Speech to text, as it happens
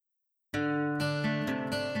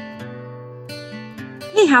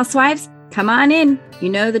Hey, housewives, come on in. You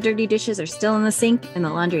know the dirty dishes are still in the sink and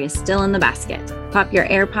the laundry is still in the basket. Pop your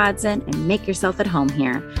AirPods in and make yourself at home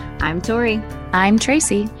here. I'm Tori. I'm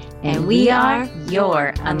Tracy. And we are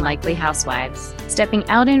your Unlikely Housewives. Stepping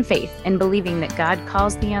out in faith and believing that God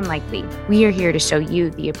calls the unlikely, we are here to show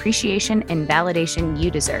you the appreciation and validation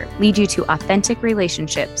you deserve, lead you to authentic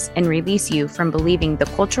relationships, and release you from believing the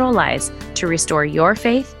cultural lies to restore your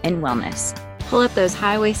faith and wellness. Pull up those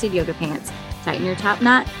high-waisted yoga pants, tighten your top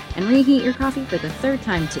knot, and reheat your coffee for the third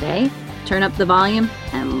time today. Turn up the volume,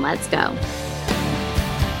 and let's go.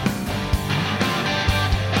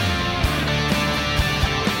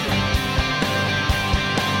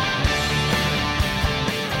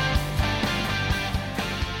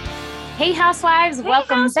 Hey, housewives,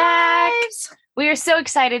 welcome back. We are so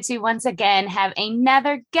excited to once again have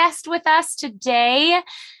another guest with us today.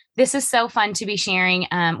 This is so fun to be sharing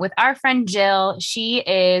with our friend Jill. She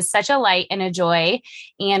is such a light and a joy,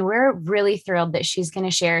 and we're really thrilled that she's going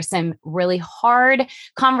to share some really hard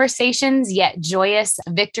conversations, yet joyous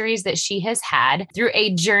victories that she has had through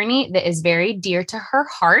a journey that is very dear to her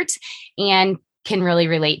heart and can really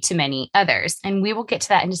relate to many others. And we will get to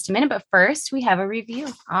that in just a minute. But first, we have a review.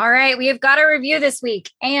 All right. We have got a review this week.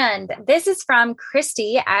 And this is from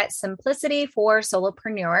Christy at Simplicity for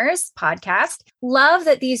Solopreneurs podcast. Love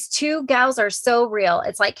that these two gals are so real.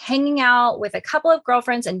 It's like hanging out with a couple of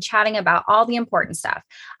girlfriends and chatting about all the important stuff.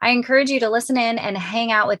 I encourage you to listen in and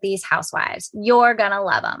hang out with these housewives. You're going to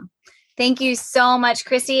love them. Thank you so much,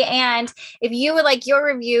 Christy. And if you would like your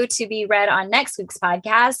review to be read on next week's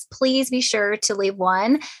podcast, please be sure to leave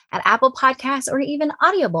one at Apple Podcasts or even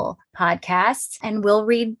Audible Podcasts, and we'll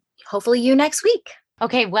read hopefully you next week.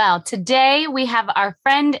 Okay, well, today we have our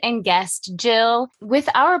friend and guest, Jill. With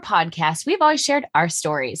our podcast, we've always shared our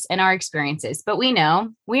stories and our experiences, but we know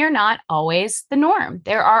we are not always the norm.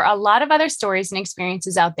 There are a lot of other stories and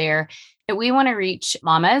experiences out there that we want to reach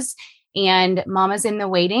mamas and mamas in the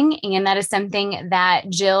waiting. And that is something that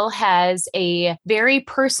Jill has a very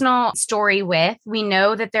personal story with. We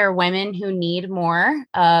know that there are women who need more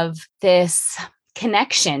of this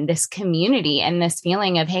connection, this community, and this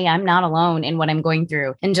feeling of, hey, I'm not alone in what I'm going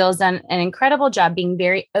through. And Jill's done an incredible job being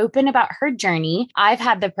very open about her journey. I've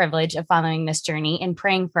had the privilege of following this journey and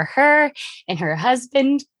praying for her and her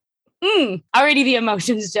husband. Already the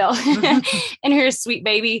emotions, Jill, and her sweet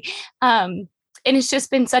baby. And it's just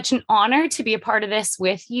been such an honor to be a part of this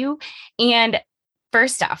with you. And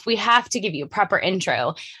first off, we have to give you a proper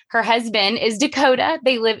intro. Her husband is Dakota.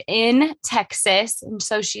 They live in Texas. And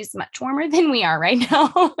so she's much warmer than we are right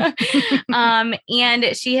now.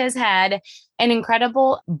 And she has had an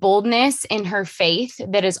incredible boldness in her faith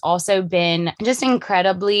that has also been just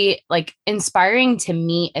incredibly inspiring to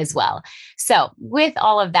me as well. So with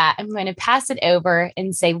all of that, I'm going to pass it over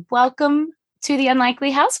and say, welcome to the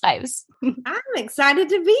Unlikely Housewives. I'm excited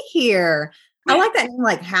to be here. I like that name,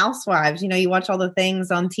 like Housewives. You know, you watch all the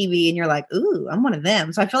things on TV and you're like, ooh, I'm one of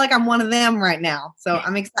them. So I feel like I'm one of them right now. So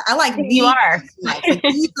I'm excited. I like you are. Like,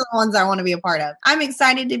 these are the ones I want to be a part of. I'm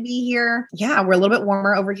excited to be here. Yeah, we're a little bit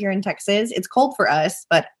warmer over here in Texas. It's cold for us,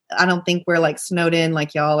 but I don't think we're like snowed in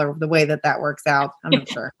like y'all or the way that works out. I'm not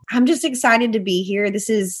sure. I'm just excited to be here. This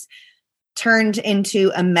is turned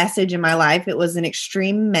into a message in my life. It was an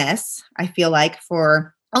extreme mess, I feel like,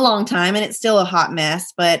 for a long time, and it's still a hot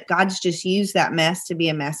mess, but God's just used that mess to be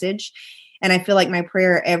a message. And I feel like my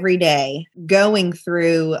prayer every day, going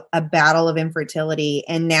through a battle of infertility,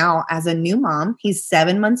 and now as a new mom, he's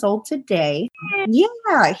 7 months old today.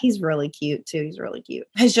 Yeah, he's really cute too. He's really cute.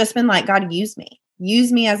 Has just been like, God, use me.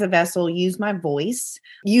 Use me as a vessel, use my voice,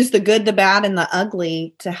 use the good, the bad, and the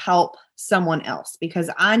ugly to help someone else.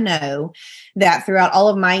 Because I know that throughout all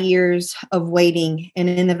of my years of waiting and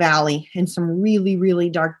in the valley and some really,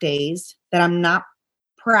 really dark days that I'm not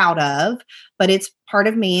proud of, but it's part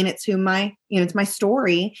of me and it's it's my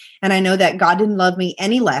story. And I know that God didn't love me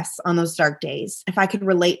any less on those dark days. If I could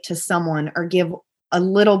relate to someone or give a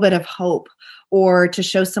little bit of hope, or to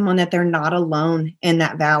show someone that they're not alone in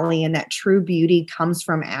that valley and that true beauty comes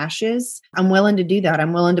from ashes, I'm willing to do that.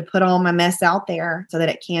 I'm willing to put all my mess out there so that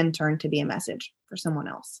it can turn to be a message for someone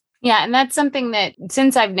else. Yeah. And that's something that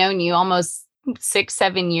since I've known you almost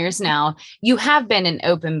 6-7 years now, you have been an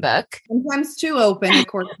open book. Sometimes too open, of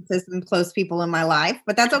course, to some close people in my life,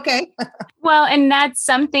 but that's okay. Well, and that's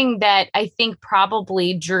something that I think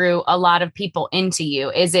probably drew a lot of people into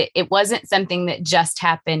you. Is it wasn't something that just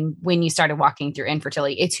happened when you started walking through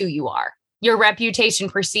infertility. It's who you are. Your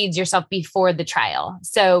reputation precedes yourself before the trial.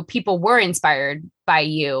 So people were inspired by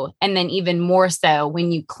you. And then even more so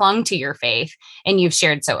when you clung to your faith and you've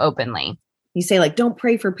shared so openly. You say, like, don't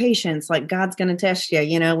pray for patience, like God's going to test you.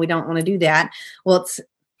 You know, we don't want to do that. Well,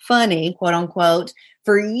 funny, quote unquote,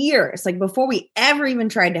 for years, like before we ever even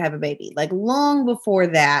tried to have a baby, like long before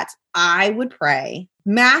that, I would pray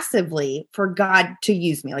massively for God to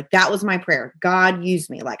use me. Like that was my prayer. God use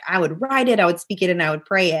me. Like I would write it, I would speak it, and I would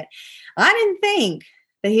pray it. I didn't think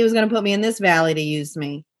that he was going to put me in this valley to use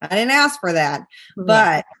me. I didn't ask for that,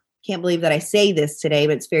 but can't believe that I say this today,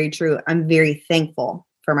 but it's very true. I'm very thankful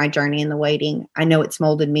for my journey in the waiting. I know it's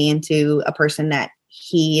molded me into a person that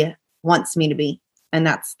he wants me to be. And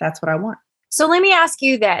that's what I want. So let me ask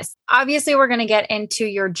you this. Obviously, we're going to get into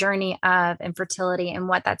your journey of infertility and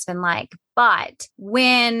what that's been like. But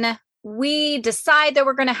when we decide that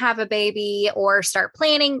we're going to have a baby or start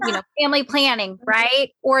planning, family planning, right?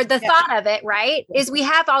 Or the thought of it, right? Is we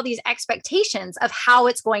have all these expectations of how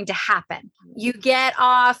it's going to happen. You get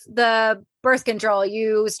off the birth control,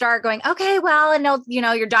 you start going, okay, well, and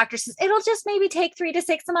your doctor says it'll just maybe take 3 to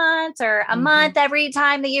 6 months or a month every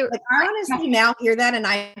time that you. Like, I honestly now hear that, and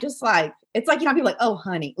I just like, it's like, people like, oh,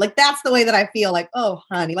 honey, like that's the way that I feel. Like, oh,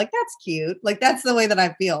 honey, like that's cute. Like that's the way that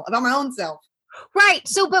I feel about my own self. Right.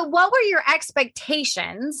 So, but what were your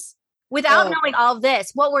expectations without knowing all of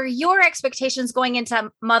this? What were your expectations going into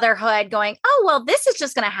motherhood going, oh, well, this is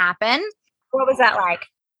just going to happen? What was that like?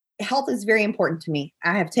 Health is very important to me.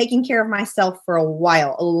 I have taken care of myself for a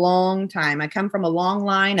while, a long time. I come from a long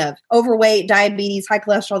line of overweight, diabetes, high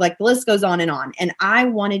cholesterol, like the list goes on. And I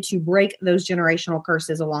wanted to break those generational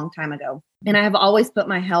curses a long time ago. And I have always put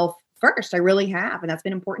my health first. I really have. And that's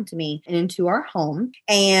been important to me and into our home.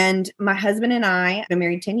 And my husband and I have been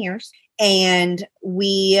married 10 years. And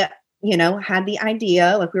we had the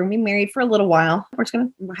idea, like we were going to be married for a little while. We're just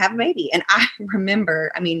going to have a baby. And I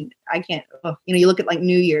remember, I can't, you look at like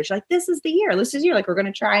New Year's, you're like, this is the year, like we're going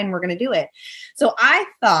to try and we're going to do it. So I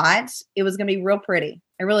thought it was going to be real pretty.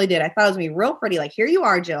 I really did. I thought it was going to be real pretty. Like, here you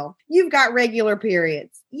are, Jill. You've got regular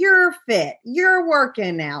periods. You're fit. You're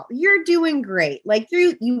working out. You're doing great. Like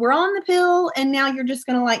you were on the pill and now you're just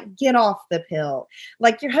going to like get off the pill.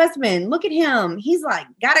 Like your husband, look at him. He's like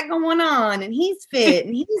got it going on and he's fit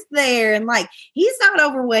and he's there and like he's not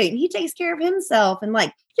overweight and he takes care of himself and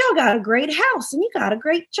like y'all got a great house and you got a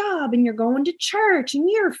great job and you're going to church and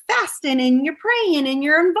you're fasting and you're praying and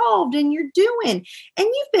you're involved and you're doing and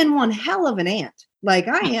you've been one hell of an aunt. Like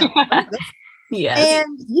I am. Yes.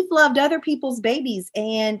 And you've loved other people's babies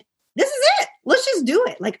and this is it. Let's just do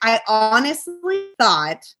it. Like I honestly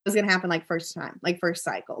thought it was going to happen like first time, like first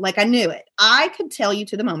cycle. Like I knew it. I could tell you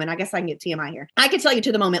to the moment, I guess I can get TMI here. I could tell you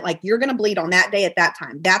to the moment, like you're going to bleed on that day at that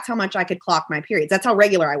time. That's how much I could clock my periods. That's how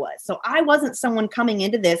regular I was. So I wasn't someone coming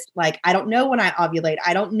into this. Like, I don't know when I ovulate.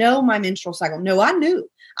 I don't know my menstrual cycle. No, I knew.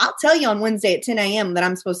 I'll tell you on Wednesday at 10 a.m. that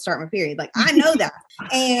I'm supposed to start my period. Like I know that.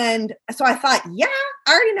 And so I thought, yeah,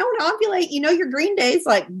 I already know when to ovulate. Your green days,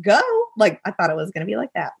 like go. Like I thought it was going to be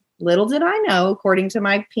like that. Little did I know, according to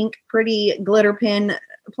my pink, pretty glitter pin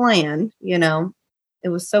plan, it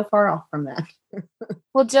was so far off from that.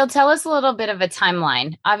 Well, Jill, tell us a little bit of a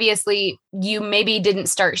timeline. Obviously, you maybe didn't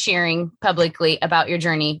start sharing publicly about your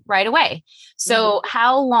journey right away. So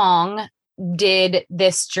how long did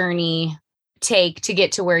this journey take to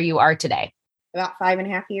get to where you are today? About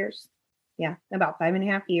 5.5 years. Yeah, about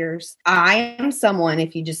 5.5 years. I am someone,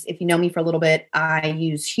 if you know me for a little bit, I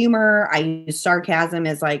use humor. I use sarcasm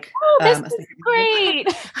as like, this is great.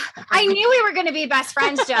 I knew we were going to be best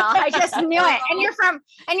friends, Jill. I just knew it. And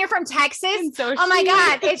you're from Texas. So oh my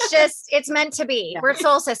God. It's meant to be. Yeah. We're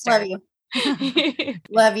soul sisters. Love you.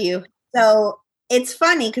 Love you. So it's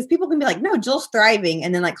funny because people can be like, no, Jill's thriving.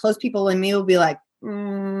 And then like close people and me will be like,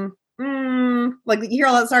 like you hear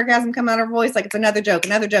all that sarcasm come out of her voice, like it's another joke.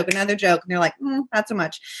 And they're like, not so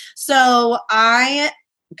much. So I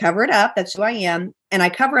cover it up. That's who I am. And I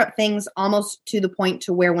cover up things almost to the point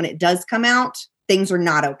to where when it does come out, things are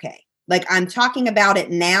not okay. Like I'm talking about it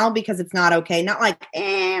now because it's not okay. Not like,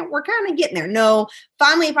 we're kind of getting there. No,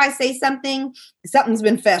 finally, if I say something's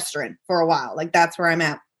been festering for a while. Like that's where I'm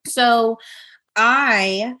at. So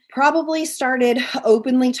I probably started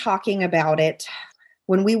openly talking about it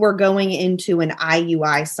when we were going into an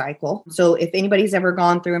IUI cycle. So if anybody's ever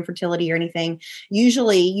gone through infertility or anything,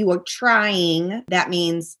 usually you are trying, that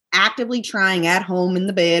means actively trying at home in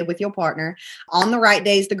the bed with your partner on the right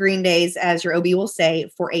days, the green days, as your OB will say,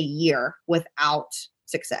 for a year without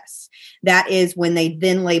success. That is when they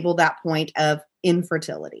then label that point of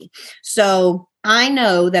infertility. So I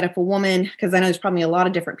know that if a woman, because I know there's probably a lot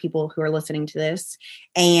of different people who are listening to this,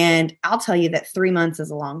 and I'll tell you that 3 months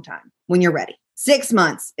is a long time when you're ready. 6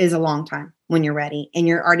 months is a long time when you're ready and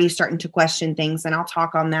you're already starting to question things. And I'll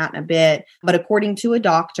talk on that in a bit. But according to a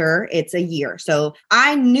doctor, it's a year. So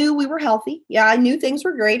I knew we were healthy. Yeah, I knew things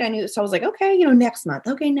were great. I knew. So I was like, okay, next month.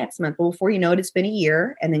 Okay, next month. Well, before you know it, it's been a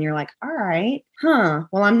year. And then you're like, all right,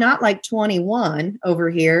 well, I'm not like 21 over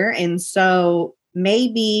here. And so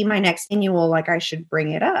maybe my next annual, like I should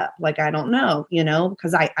bring it up. Like, I don't know,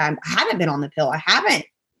 because I haven't been on the pill. I haven't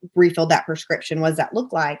refilled that prescription. What does that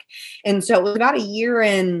look like? And so it was about a year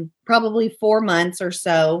and probably 4 months or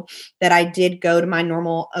so that I did go to my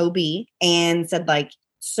normal OB and said like,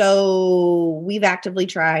 so we've actively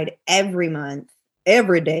tried every month,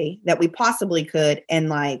 every day that we possibly could. And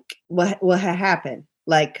like, what happened?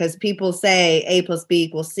 Like, cause people say A plus B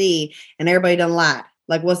equals C and everybody done lied.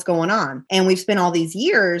 Like, what's going on? And we've spent all these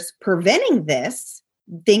years preventing this,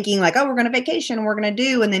 thinking like, oh, we're going to vacation, we're going to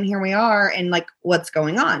do. And then here we are. And like, what's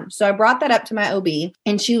going on? So I brought that up to my OB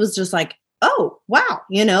and she was just like, oh, wow.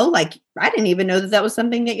 Like I didn't even know that was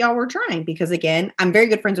something that y'all were trying, because again, I'm very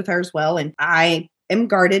good friends with her as well. And I am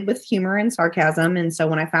guarded with humor and sarcasm. And so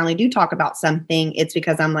when I finally do talk about something, it's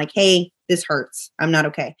because I'm like, hey, this hurts. I'm not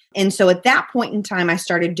okay. And so at that point in time, I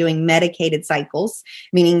started doing medicated cycles,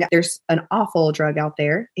 meaning there's an awful drug out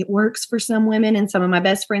there. It works for some women, and some of my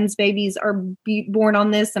best friends' babies are born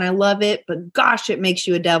on this, and I love it. But gosh, it makes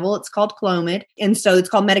you a devil. It's called Clomid. And so it's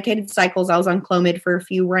called medicated cycles. I was on Clomid for a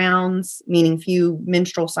few rounds, meaning few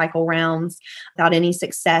menstrual cycle rounds, without any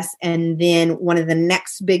success. And then one of the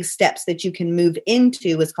next big steps that you can move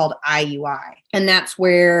into is called IUI. And that's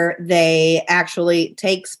where they actually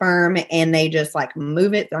take sperm and they just like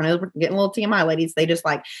move it. I know we're getting a little TMI, ladies. They just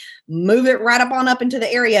like move it right up on up into the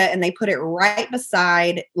area and they put it right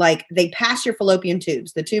beside, like they pass your fallopian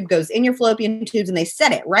tubes. The tube goes in your fallopian tubes and they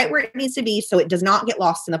set it right where it needs to be so it does not get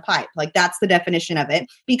lost in the pipe. Like that's the definition of it.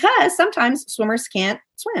 Because sometimes swimmers can't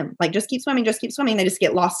swim, like just keep swimming. They just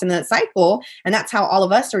get lost in the cycle. And that's how all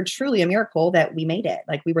of us are truly a miracle that we made it.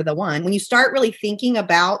 Like we were the one. When you start really thinking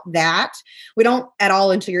about that, we don't at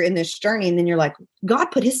all until you're in this journey. And then you're like, God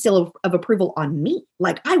put his seal of approval on me.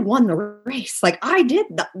 Like I won the race. Like I did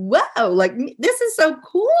whoa, like this is so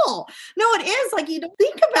cool. No, it is. Like you don't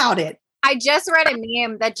think about it. I just read a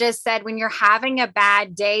meme that just said, when you're having a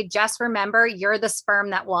bad day, just remember you're the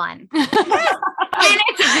sperm that won. Yes. And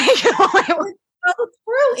it's like, so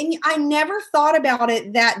true. And I never thought about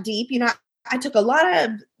it that deep. I took a lot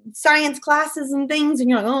of science classes and things and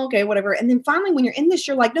you're like, oh, okay, whatever. And then finally, when you're in this,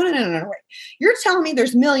 you're like, no, wait. You're telling me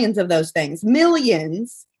there's millions of those things,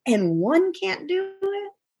 millions, and one can't do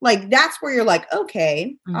it? Like, that's where you're like,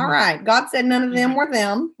 okay, all right. God said none of them were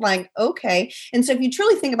them. Like, okay. And so if you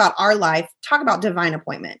truly think about our life, talk about divine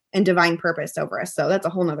appointment and divine purpose over us. So that's a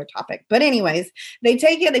whole nother topic. But anyways, they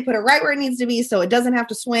take it, they put it right where it needs to be so it doesn't have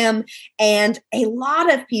to swim. And a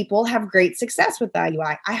lot of people have great success with the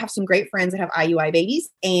IUI. I have some great friends that have IUI babies,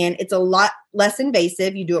 and it's a lot less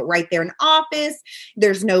invasive. You do it right there in office.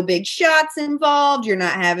 There's no big shots involved. You're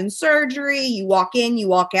not having surgery. You walk in, you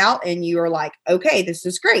walk out, and you are like, okay, this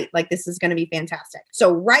is great. Like, this is going to be fantastic.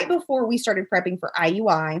 So right before we started prepping for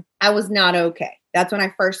IUI, I was not okay. That's when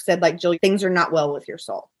I first said, like, Jill, things are not well with your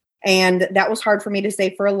soul. And that was hard for me to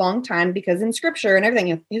say for a long time, because in scripture and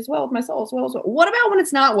everything is well with my soul, as well as well. What about when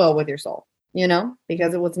it's not well with your soul?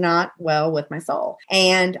 Because it was not well with my soul.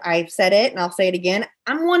 And I've said it and I'll say it again.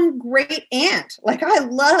 I'm one great aunt. Like, I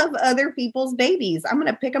love other people's babies. I'm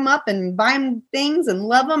going to pick them up and buy them things and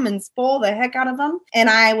love them and spoil the heck out of them. And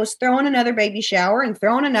I was throwing another baby shower and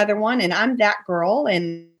throwing another one. And I'm that girl.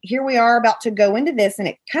 And here we are about to go into this. And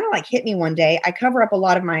it kind of like hit me one day. I cover up a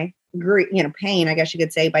lot of my pain, I guess you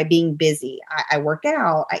could say, by being busy. I work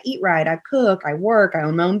out, I eat right, I cook, I work, I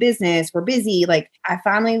own my own business. We're busy. Like, I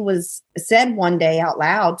finally said one day out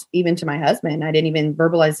loud, even to my husband, I didn't even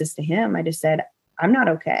verbalize this to him. I just said, I'm not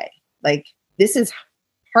okay. Like, this is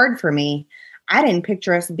hard for me. I didn't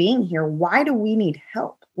picture us being here. Why do we need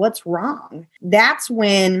help? What's wrong? That's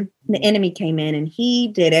when the enemy came in and he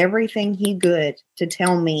did everything he could to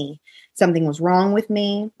tell me something was wrong with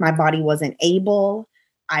me. My body wasn't able.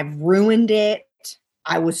 I've ruined it.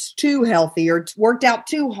 I was too healthy or worked out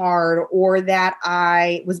too hard, or that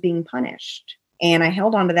I was being punished. And I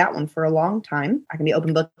held on to that one for a long time. I can be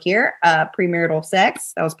open book here. Premarital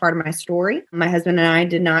sex. That was part of my story. My husband and I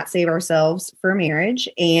did not save ourselves for marriage.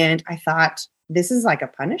 And I thought, this is like a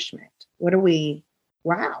punishment.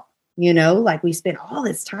 Wow. Like, we spent all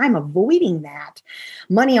this time avoiding that,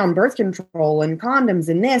 money on birth control and condoms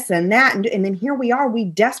and this and that. And then here we are, we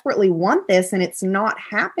desperately want this and it's not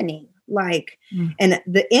happening. Like, and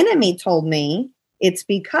the enemy told me it's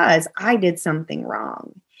because I did something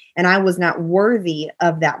wrong and I was not worthy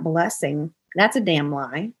of that blessing. That's a damn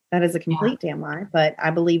lie. That is a complete damn lie, but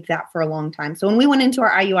I believed that for a long time. So when we went into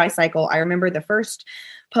our IUI cycle, I remember the first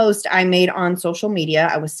post I made on social media,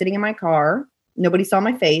 I was sitting in my car. Nobody saw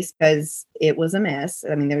my face because it was a mess.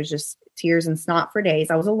 I mean, there was just tears and snot for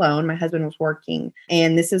days. I was alone. My husband was working.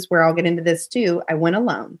 And this is where I'll get into this too. I went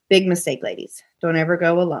alone. Big mistake, ladies. Don't ever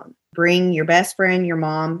go alone. Bring your best friend, your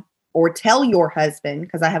mom, or tell your husband,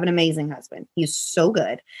 because I have an amazing husband. He's so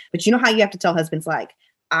good. But you know how you have to tell husbands, like,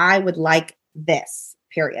 I would like this,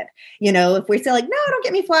 period. You know, if we say like, no, don't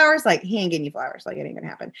get me flowers, like, he ain't getting you flowers. Like, it ain't gonna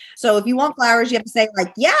happen. So if you want flowers, you have to say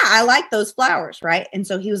like, yeah, I like those flowers. Right. And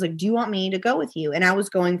so he was like, do you want me to go with you? And I was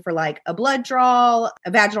going for like a blood draw,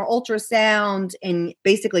 a vaginal ultrasound, and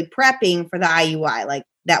basically prepping for the IUI. Like,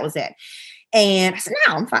 that was it. And I said,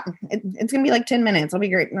 no, I'm fine. It's going to be like 10 minutes. I'll be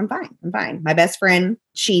great. I'm fine. I'm fine. My best friend,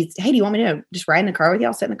 she's, hey, do you want me to just ride in the car with you?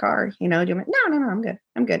 I'll sit in the car. You know, no, I'm good.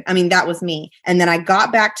 I'm good. I mean, that was me. And then I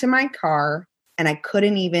got back to my car and I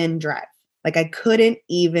couldn't even drive. Like, I couldn't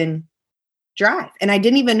even drive. And I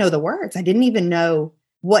didn't even know the words. I didn't even know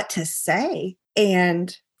what to say.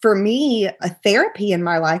 And for me, a therapy in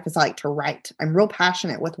my life is like to write. I'm real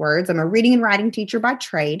passionate with words. I'm a reading and writing teacher by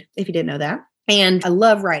trade, if you didn't know that. And I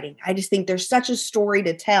love writing. I just think there's such a story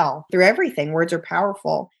to tell through everything. Words are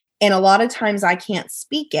powerful. And a lot of times I can't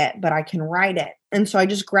speak it, but I can write it. And so I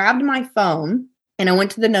just grabbed my phone and I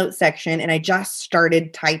went to the notes section and I just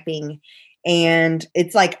started typing. And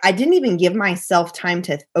it's like, I didn't even give myself time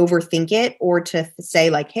to overthink it or to say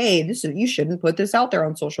like, hey, you shouldn't put this out there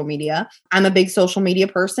on social media. I'm a big social media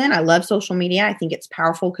person. I love social media. I think it's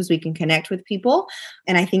powerful because we can connect with people.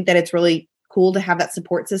 And I think that it's really cool to have that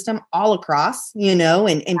support system all across, you know,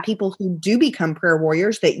 and people who do become prayer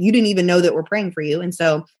warriors that you didn't even know that were praying for you. And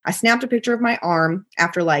so I snapped a picture of my arm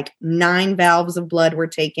after like 9 valves of blood were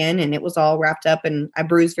taken and it was all wrapped up and I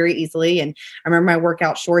bruised very easily. And I remember my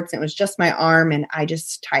workout shorts and it was just my arm. And I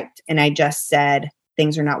just typed and I just said,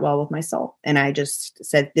 things are not well with my soul. And I just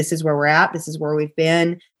said, this is where we're at. This is where we've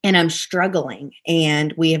been. And I'm struggling.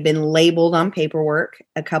 And we have been labeled on paperwork,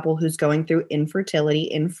 a couple who's going through infertility,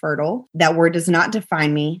 infertile. That word does not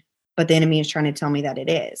define me, but the enemy is trying to tell me that it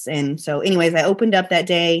is. And so anyways, I opened up that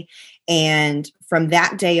day. And from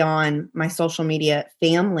that day on, my social media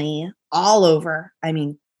family all over, I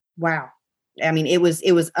mean, wow. I mean, it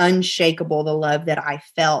was unshakable, the love that I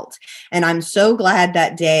felt. And I'm so glad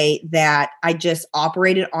that day that I just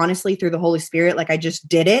operated honestly through the Holy Spirit. Like I just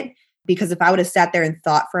did it, because if I would have sat there and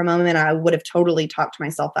thought for a moment, I would have totally talked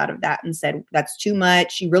myself out of that and said, that's too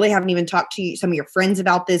much. You really haven't even talked to some of your friends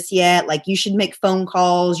about this yet. Like, you should make phone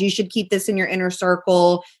calls. You should keep this in your inner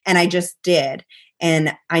circle. And I just did.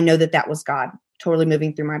 And I know that that was God totally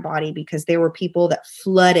moving through my body, because there were people that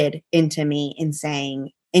flooded into me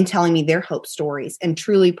and telling me their hope stories and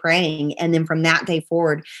truly praying. And then from that day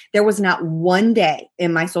forward, there was not one day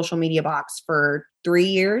in my social media box for 3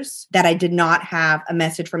 years that I did not have a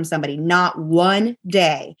message from somebody. Not one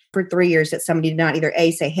day for 3 years that somebody did not either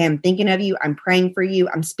A, say, hey, I'm thinking of you. I'm praying for you.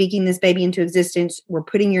 I'm speaking this baby into existence. We're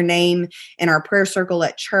putting your name in our prayer circle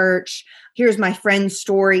at church. Here's my friend's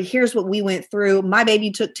story. Here's what we went through. My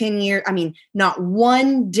baby took 10 years. I mean, not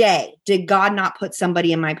one day did God not put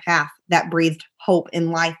somebody in my path that breathed hope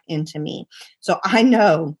and life into me. So I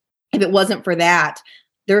know if it wasn't for that,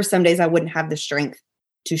 there are some days I wouldn't have the strength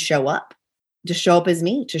to show up as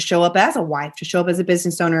me, to show up as a wife, to show up as a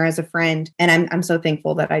business owner, as a friend. And I'm so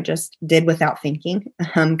thankful that I just did without thinking,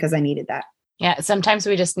 because I needed that. Yeah. Sometimes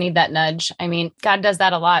we just need that nudge. I mean, God does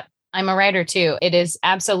that a lot. I'm a writer too. It is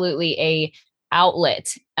absolutely a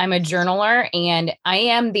outlet. I'm a journaler and I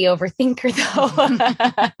am the overthinker though.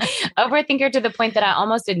 Overthinker to the point that I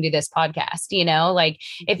almost didn't do this podcast, you know, like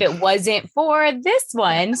if it wasn't for this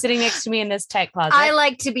one sitting next to me in this tech closet. I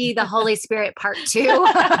like to be the Holy Spirit part 2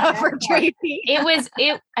 for Tracy.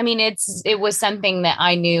 It was something that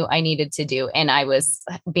I knew I needed to do and I was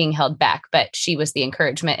being held back, but she was the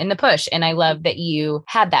encouragement and the push. And I love that you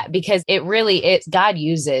had that, because God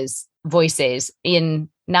uses voices in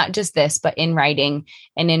not just this, but in writing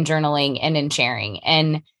and in journaling and in sharing.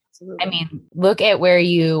 And absolutely. I mean, look at where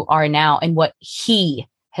you are now and what he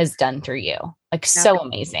has done through you. Like, so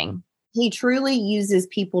amazing. He truly uses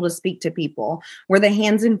people to speak to people. We're the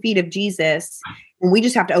hands and feet of Jesus. And we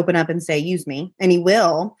just have to open up and say, use me. And he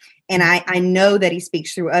will. And I know that he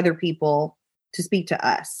speaks through other people to speak to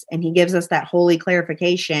us. And he gives us that holy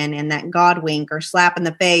clarification and that God wink or slap in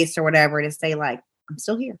the face or whatever to say like, I'm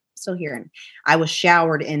still here. And I was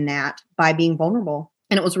showered in that by being vulnerable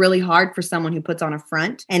And it was really hard for someone who puts on a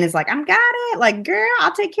front and is like, I'm got it. Like, girl,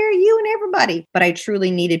 I'll take care of you and everybody. But I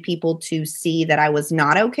truly needed people to see that I was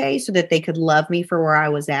not okay so that they could love me for where I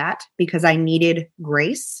was at, because I needed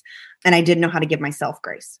grace and I didn't know how to give myself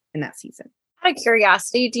grace in that season. Out of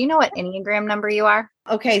curiosity, do you know what Enneagram number you are?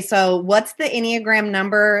 Okay, so what's the Enneagram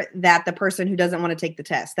number that the person who doesn't want to take the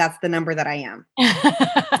test? That's the number that I am.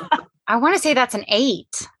 I want to say that's an 8.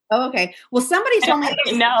 Oh, okay. Well, somebody told me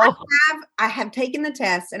No. I have taken the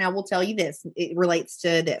test, and I will tell you this. It relates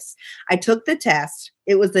to this. I took the test.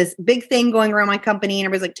 It was this big thing going around my company, and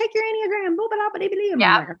everybody's like, take your Enneagram. Blah, blah, blah, blah, blah.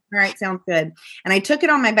 Yeah. Like, all right, sounds good. And I took it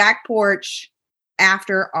on my back porch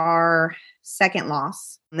after our second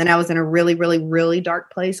loss. And then I was in a really, really, really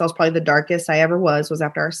dark place. I was probably the darkest I ever was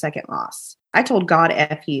after our second loss. I told God,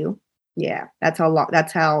 F you. Yeah, that's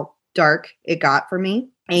how dark it got for me.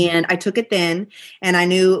 And I took it then, and I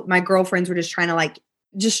knew my girlfriends were just trying to like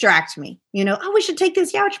distract me, oh, we should take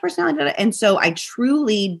this. Yeah, what's your personality? And so I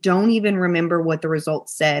truly don't even remember what the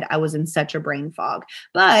results said. I was in such a brain fog,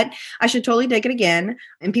 but I should totally take it again.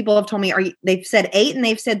 And people have told me, they've said 8 and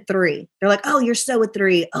they've said 3. They're like, oh, you're so a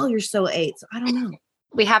 3. Oh, you're so 8. So I don't know.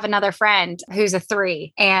 We have another friend who's a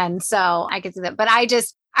 3. And so I could see that, but I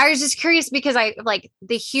was just curious because I like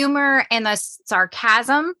the humor and the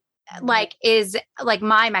sarcasm like is like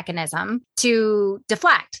my mechanism to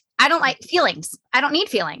deflect. I don't like feelings. I don't need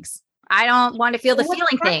feelings. I don't want to feel the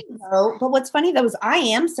feeling thing. But what's funny though is I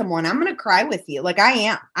am someone, I'm going to cry with you. Like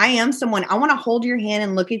I am someone, I want to hold your hand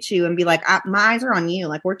and look at you and be like, my eyes are on you.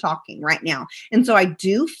 Like we're talking right now. And so I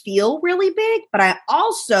do feel really big, but I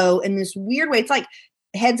also, in this weird way, it's like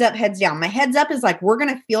heads up, heads down. My heads up is like, we're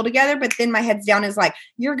going to feel together. But then my heads down is like,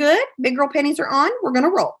 you're good. Big girl panties are on. We're going to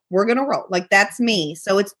roll. We're going to roll. Like that's me.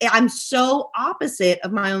 So I'm so opposite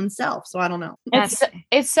of my own self. So I don't know.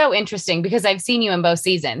 It's so interesting because I've seen you in both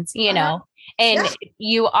seasons, and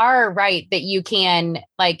you are right that you can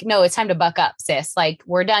like, no, it's time to buck up, sis. Like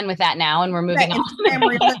we're done with that now and we're moving on. Instagram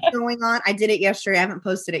reel that's going on. I did it yesterday. I haven't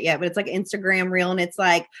posted it yet, but it's like Instagram reel. And it's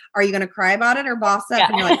like, are you going to cry about it or boss up? Yeah.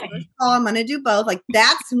 And you're like, first of all, I'm going to do both. Like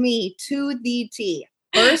that's me to the T.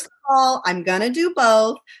 First of all, I'm going to do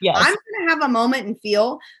both. Yes. I'm going to have a moment and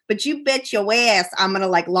feel, but you bet your ass I'm going to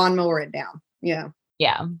like lawnmower it down. Yeah.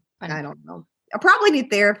 Yeah. I don't know. I probably need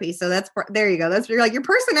therapy. So there you go. That's like your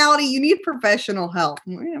personality. You need professional help.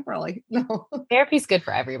 Yeah, probably. No. Therapy's good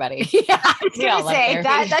for everybody. Yeah. I was going to say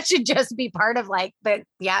that should just be part of like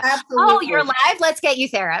Absolutely. Oh, you're live. Let's get you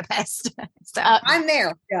therapist. So I'm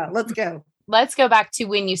there. Yeah. Let's go. Let's go back to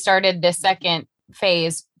when you started this second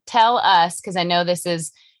phase. Tell us, because I know this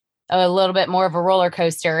is a little bit more of a roller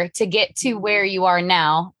coaster to get to where you are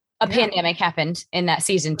now. A pandemic happened in that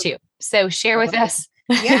season too. So share with us.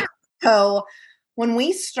 Yeah. So when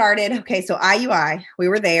we started, so IUI, we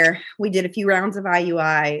were there. We did a few rounds of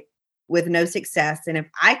IUI with no success. And if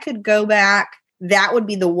I could go back, that would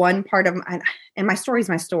be the one part of and my story is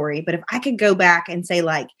my story. But if I could go back and say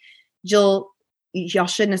like, Jill, y'all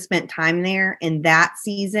shouldn't have spent time there in that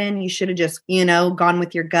season. You should have just, gone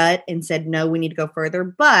with your gut and said, no, we need to go further.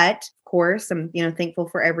 But of course, I'm, thankful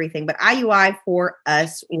for everything. But IUI for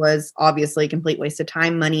us was obviously a complete waste of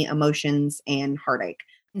time, money, emotions, and heartache.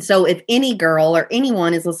 And so if any girl or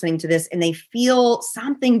anyone is listening to this and they feel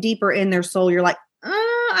something deeper in their soul, you're like,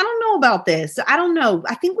 I don't know about this. I don't know.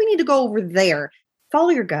 I think we need to go over there. Follow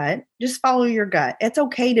your gut. Just follow your gut. It's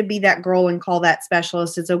okay to be that girl and call that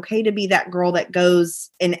specialist. It's okay to be that girl that goes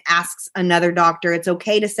and asks another doctor. It's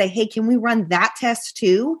okay to say, hey, can we run that test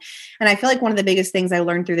too? And I feel like one of the biggest things I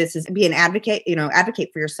learned through this is be an advocate,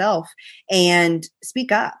 advocate for yourself and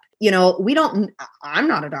speak up. I'm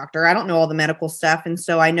not a doctor. I don't know all the medical stuff. And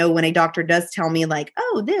so I know when a doctor does tell me like,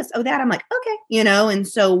 oh, this, oh, that, I'm like, okay, And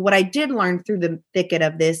so what I did learn through the thicket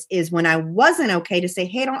of this is when I wasn't okay to say,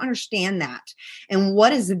 hey, I don't understand that. And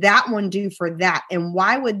what does that one do for that? And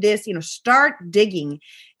why would this, start digging.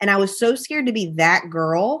 And I was so scared to be that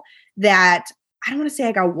girl that I don't want to say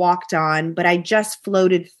I got walked on, but I just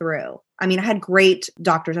floated through. I mean, I had great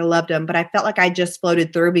doctors. I loved them, but I felt like I just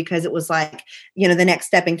floated through because it was like, the next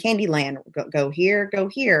step in Candyland, go here, go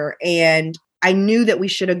here. And I knew that we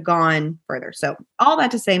should have gone further. So all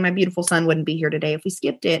that to say, my beautiful son wouldn't be here today if we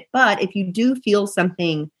skipped it. But if you do feel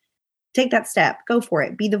something, take that step, go for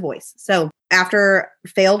it, be the voice. So after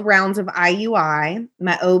failed rounds of IUI,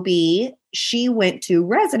 my OB, she went to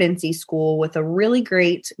residency school with a really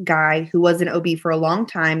great guy who was an OB for a long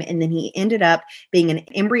time. And then he ended up being an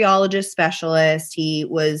embryologist specialist. He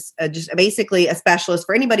was just basically a specialist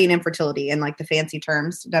for anybody in infertility and like the fancy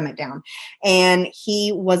terms, dumb it down. And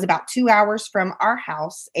he was about 2 hours from our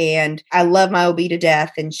house. And I love my OB to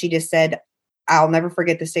death. And she just said, I'll never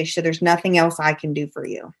forget this day. She said, there's nothing else I can do for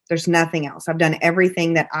you. There's nothing else. I've done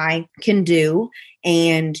everything that I can do.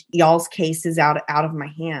 And y'all's case is out of my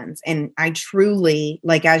hands. And I truly,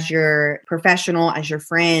 like, as your professional, as your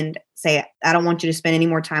friend, say, I don't want you to spend any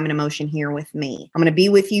more time and emotion here with me. I'm going to be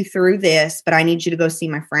with you through this, but I need you to go see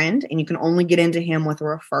my friend. And you can only get into him with a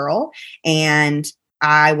referral. And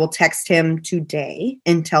I will text him today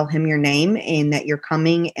and tell him your name and that you're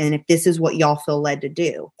coming. And if this is what y'all feel led to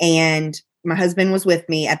do. And my husband was with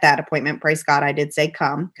me at that appointment. Praise God. I did say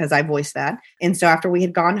come because I voiced that. And so after we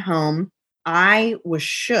had gone home, I was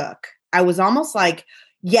shook. I was almost like,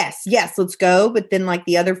 yes, let's go. But then like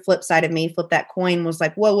the other flip side of me, flip that coin, was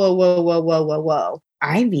like, whoa.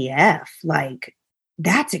 IVF, like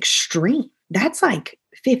that's extreme. That's like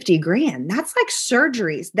 50 grand. That's like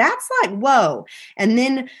surgeries. That's like, whoa. And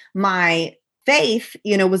then my faith,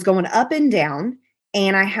 was going up and down.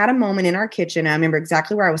 And I had a moment in our kitchen. I remember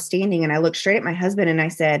exactly where I was standing, and I looked straight at my husband and I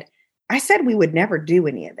said we would never do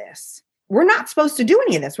any of this. We're not supposed to do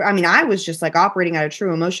any of this. I mean, I was just like operating out of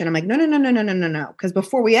true emotion. I'm like, no. Because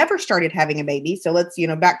before we ever started having a baby, so let's,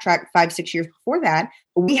 backtrack 5-6 years before that,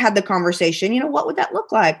 we had the conversation, what would that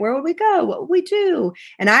look like? Where would we go? What would we do?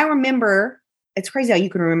 And I remember, it's crazy how you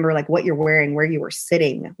can remember like what you're wearing, where you were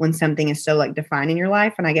sitting when something is so like defined in your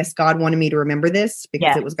life. And I guess God wanted me to remember this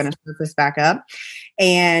because it was going to surface back up.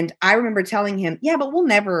 And I remember telling him, yeah, but we'll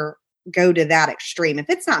never go to that extreme. If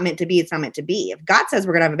it's not meant to be, it's not meant to be. If God says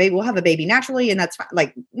we're going to have a baby, we'll have a baby naturally. And that's fine.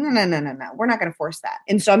 Like, no. We're not going to force that.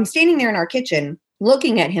 And so I'm standing there in our kitchen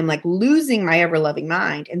looking at him, like losing my ever loving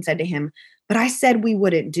mind, and said to him, but I said we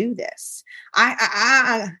wouldn't do this.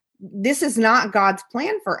 This is not God's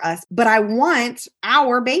plan for us, but I want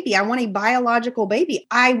our baby. I want a biological baby.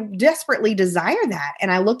 I desperately desire that.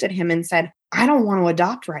 And I looked at him and said, I don't want to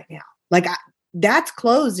adopt right now. Like that's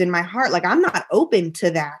closed in my heart. Like I'm not open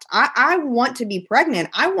to that. I want to be pregnant.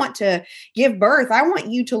 I want to give birth. I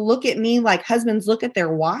want you to look at me like husbands look at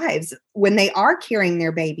their wives when they are carrying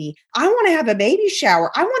their baby. I want to have a baby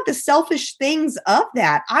shower. I want the selfish things of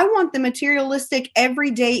that. I want the materialistic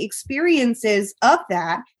everyday experiences of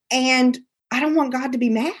that. And I don't want God to be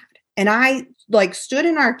mad. And I like stood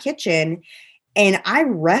in our kitchen and I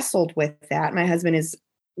wrestled with that. My husband is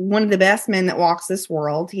one of the best men that walks this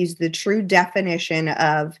world. He's the true definition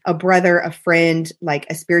of a brother, a friend, like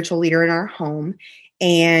a spiritual leader in our home.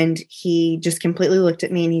 And he just completely looked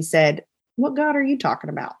at me and he said, what God are you talking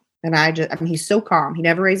about? And he's so calm. He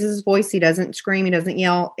never raises his voice. He doesn't scream. He doesn't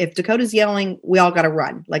yell. If Dakota's yelling, we all got to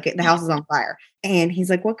run. Like the house is on fire. And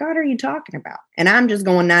he's like, what God are you talking about? And I'm just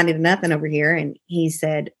going 90-0 over here. And he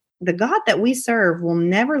said, the God that we serve will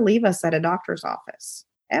never leave us at a doctor's office,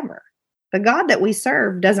 ever. The God that we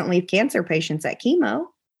serve doesn't leave cancer patients at chemo.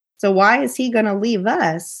 So why is he going to leave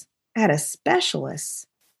us at a specialist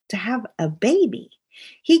to have a baby?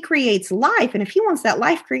 He creates life. And if he wants that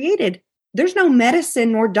life created, there's no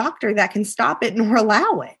medicine nor doctor that can stop it nor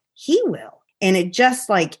allow it. He will. And it just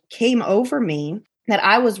like came over me that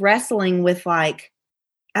I was wrestling with like,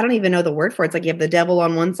 I don't even know the word for it. It's like you have the devil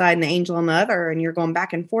on one side and the angel on the other, and you're going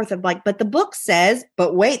back and forth of like, but the book says,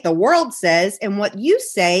 but wait, the world says, and what you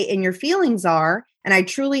say and your feelings are. And I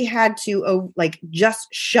truly had to like just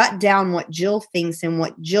shut down what Jill thinks and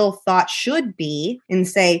what Jill thought should be and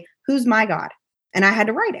say, who's my God? And I had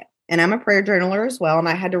to write it. And I'm a prayer journaler as well. And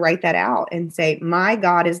I had to write that out and say, my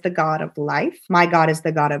God is the God of life. My God is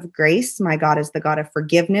the God of grace. My God is the God of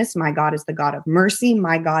forgiveness. My God is the God of mercy.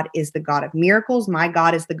 My God is the God of miracles. My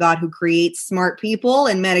God is the God who creates smart people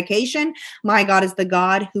and medication. My God is the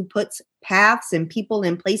God who puts paths and people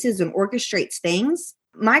in places and orchestrates things.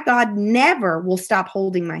 My God never will stop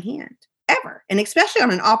holding my hand. Ever. And especially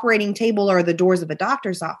on an operating table or the doors of a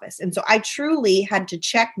doctor's office. And so I truly had to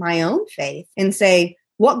check my own faith and say,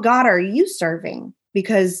 what God are you serving?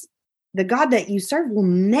 Because the God that you serve will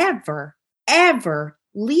never, ever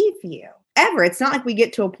leave you. Ever. It's not like we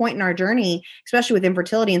get to a point in our journey, especially with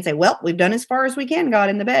infertility, and say, well, we've done as far as we can, God,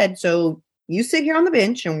 in the bed. So you sit here on the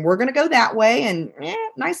bench and we're going to go that way. And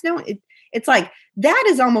nice knowing it. It's like, that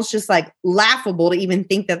is almost just like laughable to even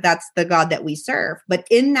think that that's the God that we serve. But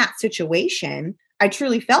in that situation, I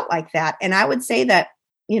truly felt like that. And I would say that,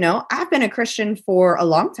 I've been a Christian for a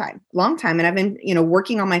long time. And I've been,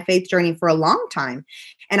 working on my faith journey for a long time.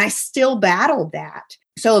 And I still battle that.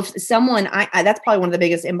 So if someone, that's probably one of the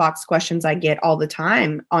biggest inbox questions I get all the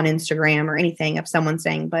time on Instagram or anything, of someone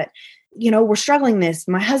saying, but, we're struggling this.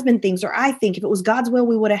 My husband thinks, or I think if it was God's will,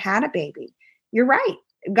 we would have had a baby. You're right.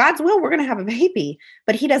 God's will, we're going to have a baby,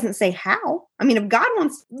 but he doesn't say how. I mean, if God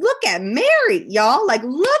wants, look at Mary, y'all, like,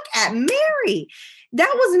 look at Mary.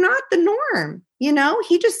 That was not the norm.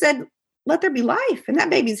 He just said, let there be life, and that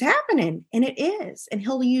baby's happening. And it is. And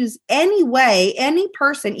he'll use any way, any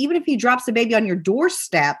person, even if he drops a baby on your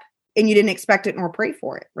doorstep and you didn't expect it nor pray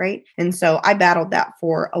for it. Right. And so I battled that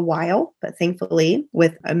for a while, but thankfully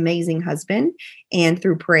with an amazing husband and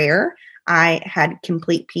through prayer, I had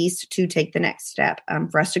complete peace to take the next step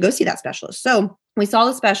for us to go see that specialist. So we saw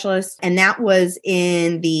the specialist, and that was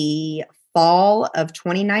in the fall of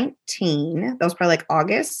 2019. That was probably like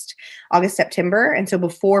August, September. And so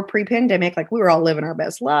before pre-pandemic, like we were all living our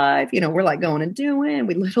best life, we're like going and doing,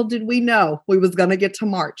 little did we know we was going to get to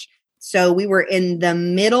March. So we were in the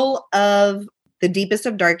middle of the deepest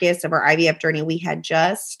of darkest of our IVF journey. We had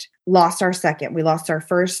just lost our second. We lost our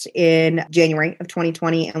first in January of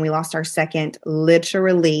 2020, and we lost our second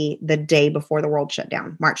literally the day before the world shut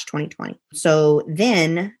down, March 2020. So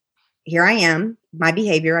then here I am, my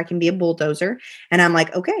behavior, I can be a bulldozer. And I'm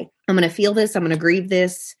like, okay, I'm going to feel this. I'm going to grieve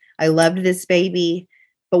this. I loved this baby,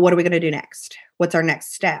 but what are we going to do next? What's our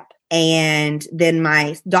next step? And then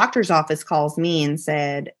my doctor's office calls me and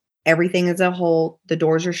said, everything is a hold. The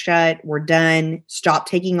doors are shut. We're done. Stop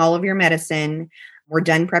taking all of your medicine. We're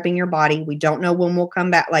done prepping your body. We don't know when we'll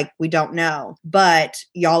come back. Like, we don't know, but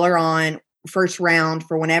y'all are on first round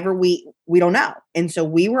for whenever we don't know. And so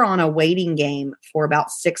we were on a waiting game for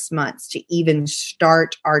about 6 months to even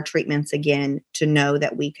start our treatments again, to know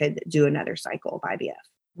that we could do another cycle of IVF.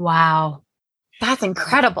 Wow. That's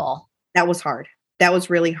incredible. That was hard. That was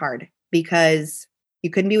really hard because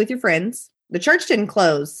you couldn't be with your friends. The church didn't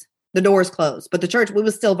close. The doors closed, but the church, we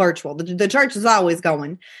was still virtual. The church is always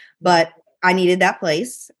going, but I needed that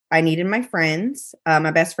place. I needed my friends. My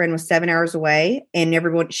best friend was 7 hours away, and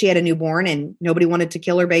she had a newborn, and nobody wanted to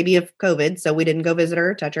kill her baby of COVID. So we didn't go visit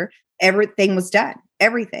her or touch her. Everything was done.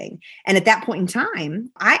 Everything. And at that point in time,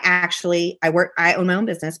 I own my own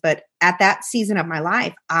business, but at that season of my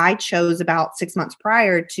life, I chose about 6 months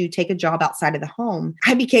prior to take a job outside of the home.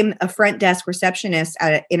 I became a front desk receptionist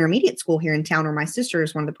at an intermediate school here in town, where my sister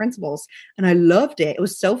is one of the principals, and I loved it. It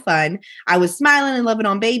was so fun. I was smiling and loving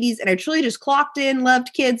on babies, and I truly just clocked in,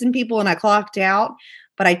 loved kids and people, and I clocked out.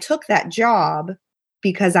 But I took that job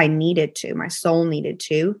because I needed to. My soul needed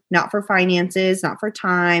to, not for finances, not for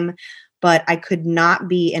time, but I could not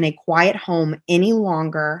be in a quiet home any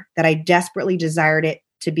longer that I desperately desired it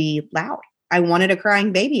to be loud. I wanted a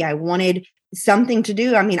crying baby. I wanted something to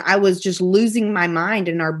do. I mean, I was just losing my mind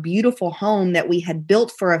in our beautiful home that we had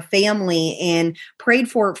built for a family and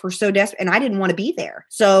prayed for it for so desperate. And I didn't want to be there.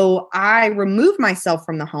 So I removed myself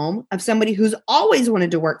from the home of somebody who's always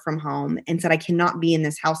wanted to work from home and said, I cannot be in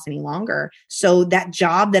this house any longer. So that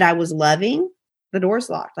job that I was loving, the door's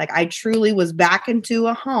locked. Like, I truly was back into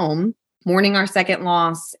a home, mourning our second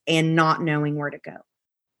loss and not knowing where to go.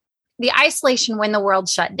 The isolation when the world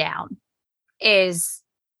shut down is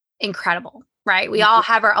incredible, right? We all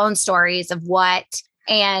have our own stories of what,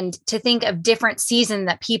 and to think of different seasons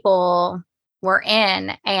that people were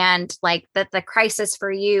in, and like that the crisis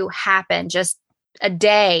for you happened just a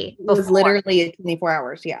day before. It was literally 24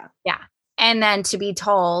 hours. Yeah. Yeah. And then to be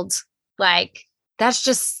told, like, that's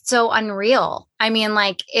just so unreal. I mean,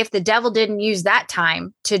 like, if the devil didn't use that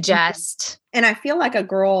time to just. And I feel like a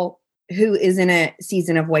girl who is in a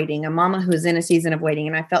season of waiting, a mama who is in a season of waiting.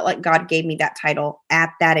 And I felt like God gave me that title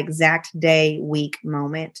at that exact day, week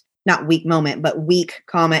moment, not week moment, but week,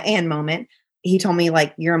 comma, and moment. He told me,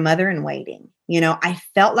 like, you're a mother in waiting. I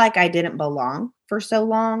felt like I didn't belong for so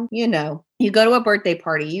long. You go to a birthday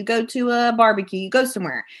party, you go to a barbecue, you go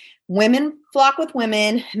somewhere. Women flock with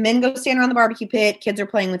women, men go stand around the barbecue pit, kids are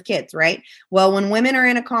playing with kids, right? Well, when women are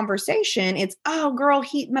in a conversation, it's, oh, girl,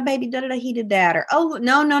 my baby, he did that. Or, oh,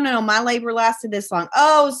 no, my labor lasted this long.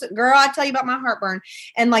 Oh, girl, I tell you about my heartburn.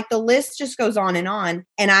 And like the list just goes on.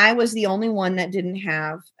 And I was the only one that didn't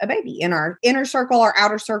have a baby in our inner circle, our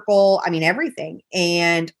outer circle. I mean, everything.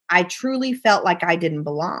 And I truly felt like I didn't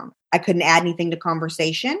belong. I couldn't add anything to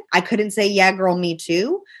conversation. I couldn't say, yeah, girl, me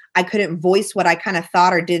too. I couldn't voice what I kind of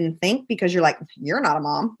thought or didn't think, because you're like, you're not a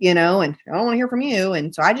mom, and I don't want to hear from you.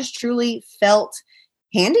 And so I just truly felt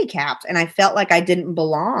handicapped, and I felt like I didn't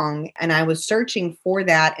belong, and I was searching for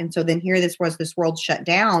that. And so then here this world shut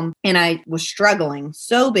down, and I was struggling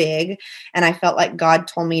so big. And I felt like God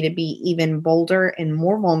told me to be even bolder and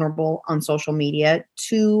more vulnerable on social media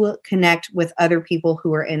to connect with other people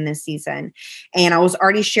who are in this season. And I was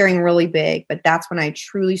already sharing really big, but that's when I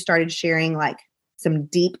truly started sharing like some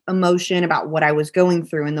deep emotion about what I was going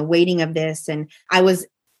through and the waiting of this. And I was,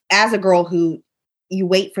 as a girl who you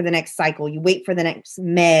wait for the next cycle, you wait for the next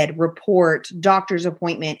med, report, doctor's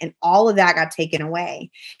appointment, and all of that got taken away.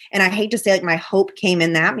 And I hate to say like my hope came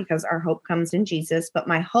in that because our hope comes in Jesus, but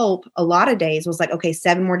my hope a lot of days was like, okay,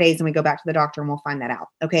 7 more days and we go back to the doctor and we'll find that out.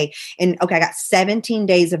 Okay. And okay, I got 17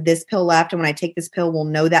 days of this pill left. And when I take this pill, we'll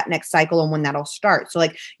know that next cycle and when that'll start. So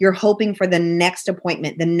like you're hoping for the next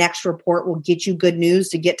appointment, the next report will get you good news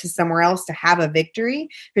to get to somewhere else to have a victory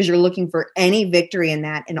because you're looking for any victory in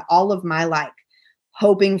that. And all of my life,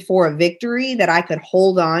 hoping for a victory that I could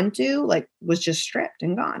hold on to, like was just stripped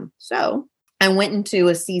and gone. So I went into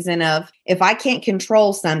a season of, if I can't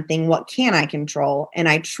control something, what can I control? And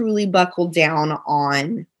I truly buckled down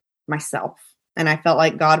on myself. And I felt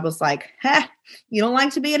like God was like, you don't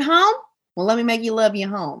like to be at home? Well, let me make you love your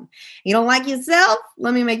home. You don't like yourself?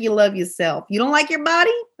 Let me make you love yourself. You don't like your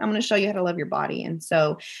body? I'm going to show you how to love your body. And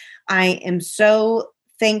so I am so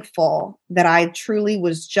thankful that I truly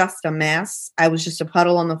was just a mess. I was just a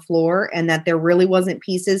puddle on the floor and that there really wasn't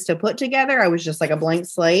pieces to put together. I was just like a blank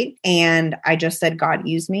slate. And I just said, God,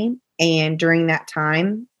 use me. And during that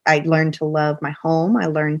time, I learned to love my home. I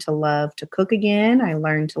learned to love to cook again. I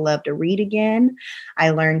learned to love to read again.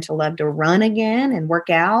 I learned to love to run again and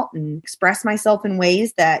work out and express myself in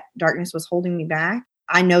ways that darkness was holding me back.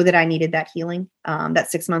 I know that I needed that healing.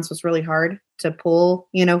 That 6 months was really hard to pull,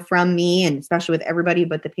 from me and especially with everybody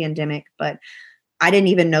but the pandemic. But I didn't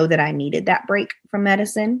even know that I needed that break from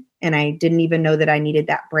medicine. And I didn't even know that I needed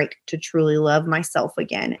that break to truly love myself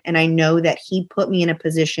again. And I know that he put me in a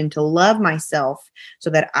position to love myself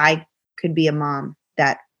so that I could be a mom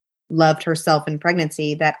that loved herself in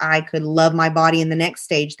pregnancy, that I could love my body in the next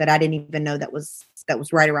stage that I didn't even know that was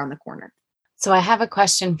right around the corner. So I have a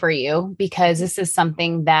question for you because this is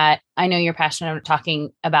something that I know you're passionate about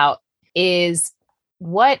talking about is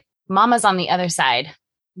what mamas on the other side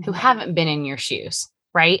who haven't been in your shoes,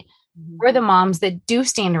 right? We're the moms that do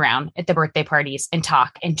stand around at the birthday parties and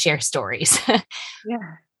talk and share stories.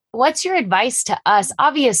 Yeah. What's your advice to us?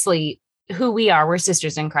 Obviously, who we are, we're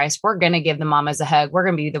sisters in Christ. We're going to give the mamas a hug. We're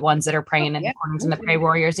going to be the ones that are praying in the corners and the prayer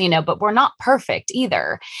warriors, but we're not perfect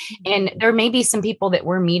either. And there may be some people that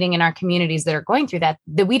we're meeting in our communities that are going through that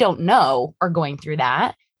we don't know are going through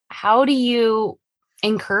that. How do you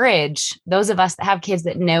encourage those of us that have kids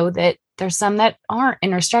that know that there's some that aren't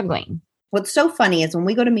and are struggling? What's so funny is when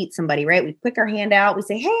we go to meet somebody, right? We pick our hand out. We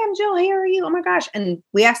say, hey, I'm Jill. Hey, how are you? Oh my gosh. And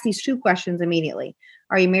we ask these 2 questions immediately.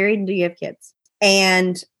 Are you married and do you have kids?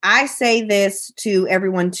 And I say this to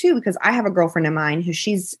everyone too, because I have a girlfriend of mine who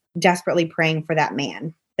she's desperately praying for that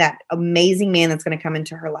man, that amazing man that's going to come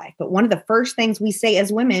into her life. But one of the first things we say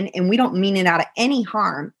as women, and we don't mean it out of any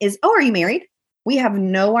harm, is, oh, are you married? We have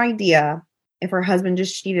no idea if her husband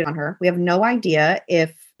just cheated on her. We have no idea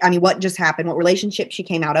what just happened, what relationship she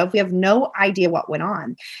came out of. We have no idea what went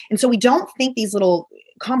on. And so we don't think these little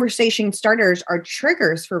conversation starters are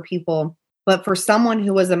triggers for people. But for someone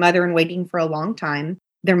who was a mother and waiting for a long time,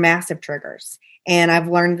 they're massive triggers. And I've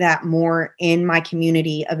learned that more in my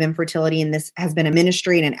community of infertility. And this has been a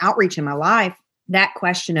ministry and an outreach in my life. That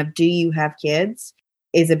question of, do you have kids,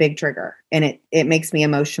 is a big trigger. And it makes me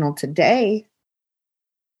emotional today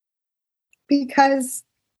because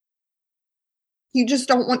you just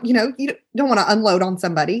don't want, you don't want to unload on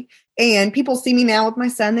somebody. And people see me now with my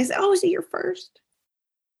son. They say, oh, is it your first?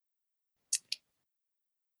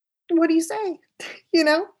 What do you say?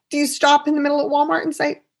 Do you stop in the middle of Walmart and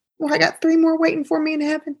say, well, I got 3 more waiting for me in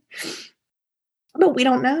heaven? But we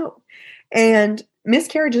don't know. And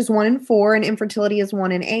miscarriage is 1 in 4 and infertility is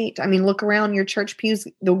 1 in 8. I mean, look around your church pews,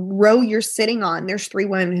 the row you're sitting on, there's 3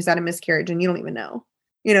 women who's had a miscarriage and you don't even know.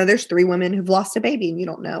 There's 3 women who've lost a baby and you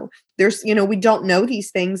don't know. There's, we don't know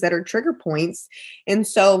these things that are trigger points. And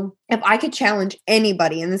so if I could challenge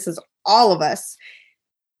anybody, and this is all of us,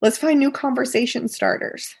 let's find new conversation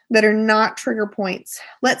starters that are not trigger points.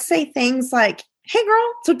 Let's say things like, hey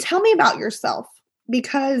girl, so tell me about yourself.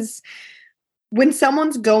 Because when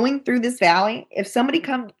someone's going through this valley, if somebody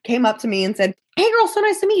came up to me and said, hey girl, so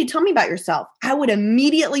nice to meet you, tell me about yourself, I would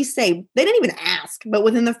immediately say, they didn't even ask, but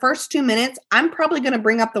within the first 2 minutes, I'm probably going to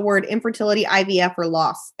bring up the word infertility, IVF, or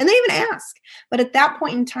loss. And they didn't even ask. But at that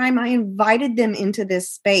point in time, I invited them into this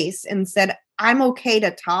space and said, I'm okay to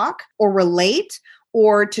talk or relate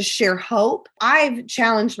or to share hope. I've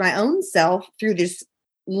challenged my own self through this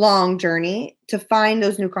long journey to find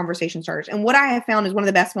those new conversation starters. And what I have found is one of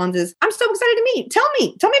the best ones is, I'm so excited to meet. Tell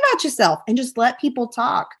me about yourself, and just let people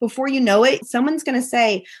talk. Before you know it, someone's going to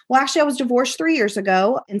say, well, actually I was divorced 3 years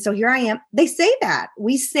ago. And so here I am. They say that.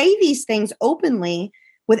 We say these things openly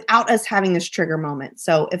without us having this trigger moment.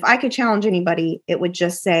 So if I could challenge anybody, it would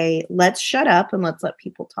just say, let's shut up and let's let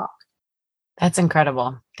people talk. That's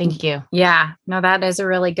incredible. Thank you. Yeah. No, that is a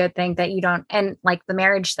really good thing that you don't, and like the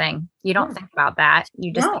marriage thing, you don't think about that.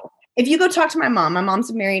 You just think, If you go talk to my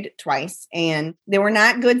mom's married twice and they were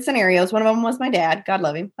not good scenarios. One of them was my dad. God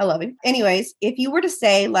love him. I love him. Anyways, if you were to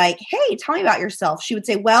say like, hey, tell me about yourself, she would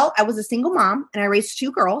say, well, I was a single mom and I raised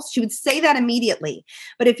 2 girls. She would say that immediately.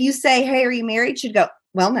 But if you say, hey, are you married? She'd go,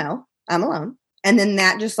 well, no, I'm alone. And then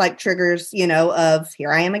that just like triggers, of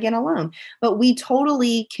here I am again alone. But we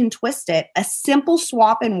totally can twist it. A simple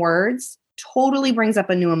swap in words totally brings up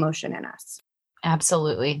a new emotion in us.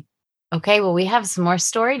 Absolutely. Okay, well, we have some more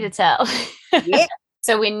story to tell. Yeah.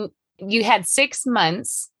 So when you had 6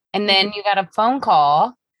 months and then you got a phone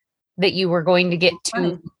call that you were going to get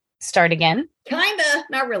to start again? Kinda,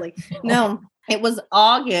 not really. No, it was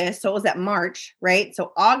August. So it was at March, right?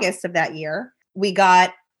 So August of that year, we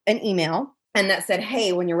got an email and that said,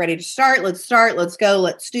 hey, when you're ready to start, let's go,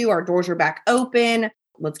 let's do, our doors are back open.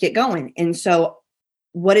 Let's get going. And so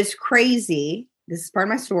what is crazy, this is part of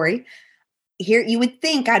my story. Here, you would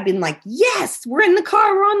think I'd been like, yes, we're in the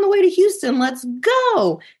car. We're on the way to Houston. Let's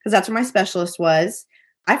go. Because that's where my specialist was.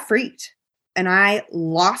 I freaked and I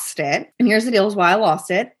lost it. And here's the deal is why I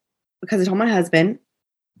lost it. Because I told my husband,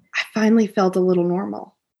 I finally felt a little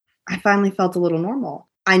normal.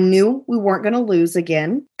 I knew we weren't going to lose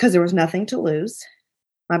again because there was nothing to lose.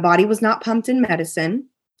 My body was not pumped in medicine.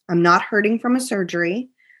 I'm not hurting from a surgery.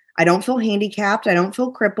 I don't feel handicapped. I don't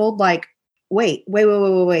feel crippled. Like, wait.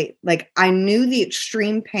 Like I knew the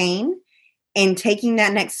extreme pain, and taking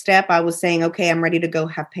that next step, I was saying, okay, I'm ready to go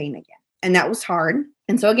have pain again. And that was hard.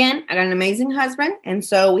 And so again, I got an amazing husband. And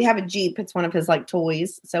so we have a Jeep. It's one of his like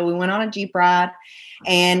toys. So we went on a Jeep ride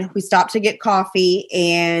and we stopped to get coffee,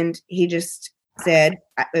 and he just said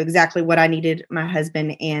exactly what I needed my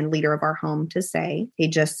husband and leader of our home to say. He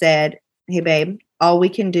just said, hey babe, all we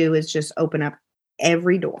can do is just open up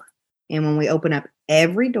every door. And when we open up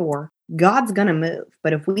every door, God's going to move.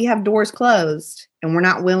 But if we have doors closed and we're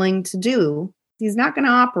not willing to do, he's not going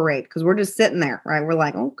to operate because we're just sitting there, right? We're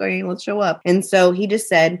like, okay, let's show up. And so he just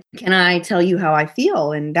said, can I tell you how I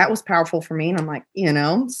feel? And that was powerful for me. And I'm like,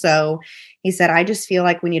 so he said, I just feel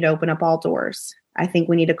like we need to open up all doors. I think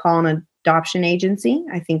we need to call an adoption agency.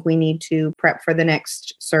 I think we need to prep for the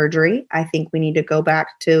next surgery. I think we need to go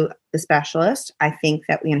back to the specialist. I think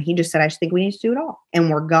that, he just said, I just think we need to do it all. And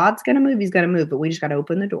where God's going to move, he's going to move, but we just got to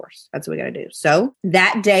open the doors. That's what we got to do. So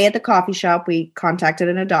that day at the coffee shop, we contacted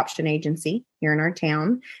an adoption agency here in our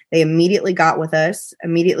town. They immediately got with us,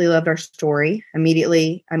 immediately loved our story.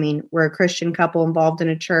 Immediately, we're a Christian couple involved in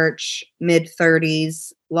a church,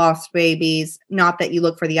 mid-30s, lost babies. Not that you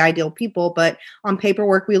look for the ideal people, but on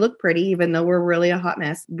paperwork, we look pretty, even though we're really a hot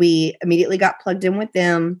mess. We immediately got plugged in with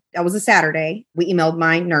them. That was a Saturday. We emailed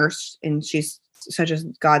my nurse, and she's such a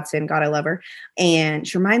godsend. God, I love her. And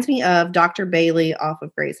she reminds me of Dr. Bailey off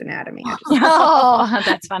of Grey's Anatomy. Oh,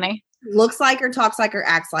 that's funny. Looks like her, talks like her,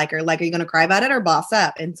 acts like her. Like, are you going to cry about it or boss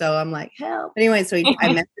up? And so I'm like, help. Anyway, so I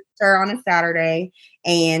messaged her on a Saturday,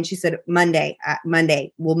 and she said, Monday,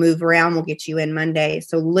 we'll move around. We'll get you in Monday.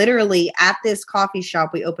 So literally at this coffee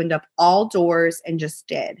shop, we opened up all doors and just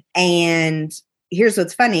did. And here's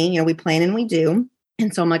what's funny. We plan and we do.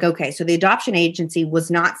 And so I'm like, okay, so the adoption agency was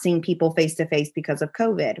not seeing people face to face because of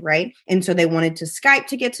COVID, right? And so they wanted to Skype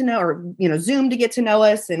to get to know, or, Zoom to get to know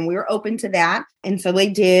us. And we were open to that. And so they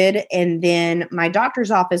did. And then my doctor's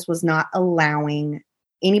office was not allowing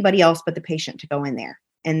anybody else but the patient to go in there.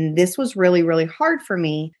 And this was really, really hard for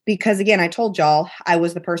me because, again, I told y'all I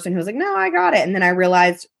was the person who was like, no, I got it. And then I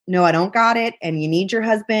realized, no, I don't got it. And you need your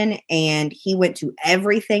husband. And he went to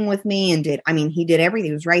everything with me and he did everything.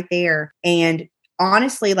 He was right there. And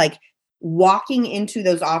honestly, like walking into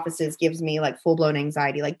those offices gives me like full blown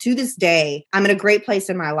anxiety. Like to this day, I'm in a great place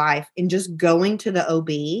in my life, and just going to the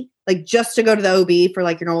OB, like just to go to the OB for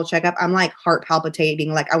like your normal checkup, I'm like heart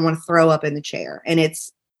palpitating. Like I want to throw up in the chair, and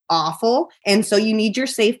it's awful. And so you need your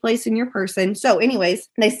safe place in your person. So anyways,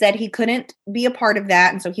 they said he couldn't be a part of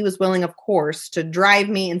that. And so he was willing, of course, to drive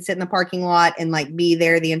me and sit in the parking lot and like be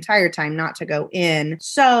there the entire time, not to go in.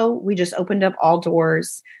 So we just opened up all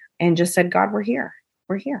doors and just said, God, we're here.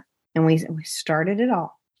 We're here. And we started it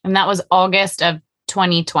all. And that was August of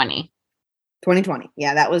 2020. 2020.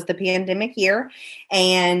 Yeah, that was the pandemic year.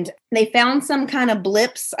 And they found some kind of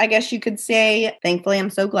blips, I guess you could say. Thankfully,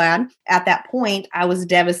 I'm so glad. At that point, I was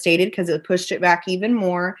devastated because it pushed it back even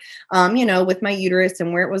more, with my uterus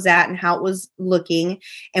and where it was at and how it was looking.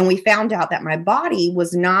 And we found out that my body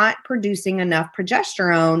was not producing enough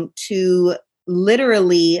progesterone to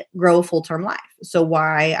literally grow a full-term life. So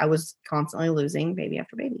why I was constantly losing baby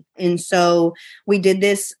after baby. And so we did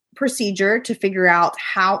this procedure to figure out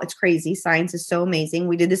how it's crazy. Science is so amazing.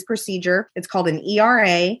 We did this procedure. It's called an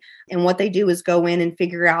ERA. And what they do is go in and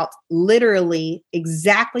figure out literally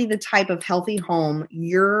exactly the type of healthy home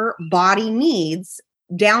your body needs,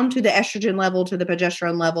 down to the estrogen level, to the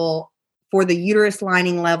progesterone level, for the uterus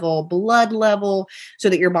lining level, blood level, so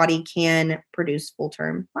that your body can produce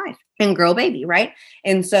full-term life and grow a baby, right?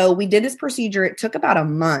 And so we did this procedure. It took about a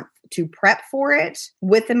month to prep for it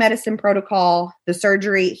with the medicine protocol, the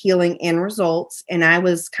surgery, healing, and results. And I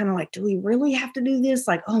was kind of like, do we really have to do this?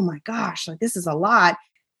 Like, oh my gosh, like this is a lot.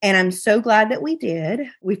 And I'm so glad that we did.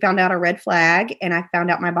 We found out a red flag, and I found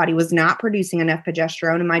out my body was not producing enough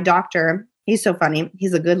progesterone. And my doctor, he's so funny.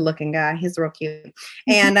 He's a good looking guy. He's real cute.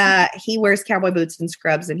 And he wears cowboy boots and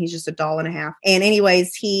scrubs, and he's just $1.50. And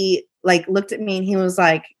anyways, he like looked at me and he was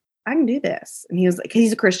like, I can do this. And he was like,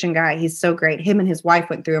 he's a Christian guy. He's so great. Him and his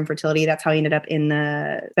wife went through infertility. That's how he ended up in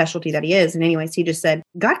the specialty that he is. And anyways, he just said,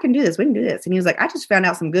 God can do this. We can do this. And he was like, I just found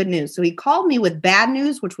out some good news. So he called me with bad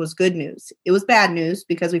news, which was good news. It was bad news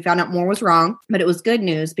because we found out more was wrong, but it was good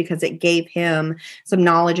news because it gave him some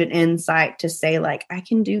knowledge and insight to say like, I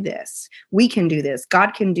can do this. We can do this.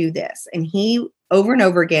 God can do this. And he over and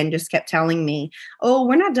over again just kept telling me, oh,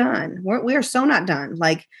 we're not done. We are so not done.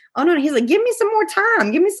 Like, oh, no. He's like, give me some more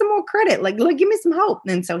time. Give me some more credit. Like, give me some hope.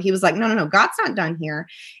 And so he was like, no, God's not done here.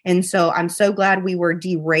 And so I'm so glad we were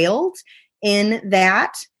derailed in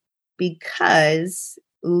that, because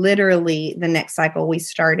literally the next cycle we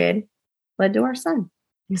started led to our son.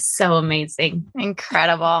 So amazing.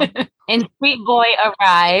 Incredible. And sweet boy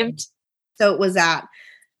arrived. So it was at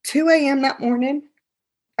 2 a.m. that morning.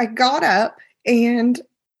 I got up and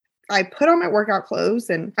I put on my workout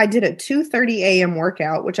clothes and I did a 2:30 a.m.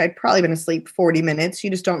 workout, which I'd probably been asleep 40 minutes.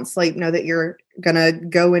 You just don't sleep, know that you're going to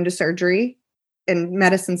go into surgery and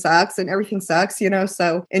medicine sucks and everything sucks, you know?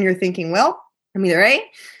 So, and you're thinking, well, I'm either A, I'm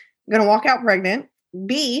going to walk out pregnant,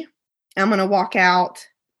 B, I'm going to walk out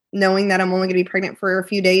knowing that I'm only going to be pregnant for a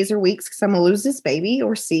few days or weeks because I'm going to lose this baby,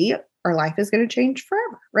 or C, our life is going to change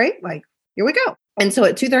forever, right? Like, here we go. And so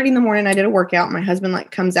at 2:30 in the morning, I did a workout. My husband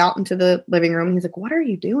like comes out into the living room. And he's like, what are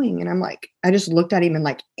you doing? And I'm like, I just looked at him in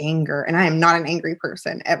like anger, and I am not an angry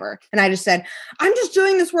person ever. And I just said, I'm just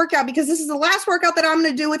doing this workout because this is the last workout that I'm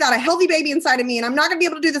going to do without a healthy baby inside of me. And I'm not going to be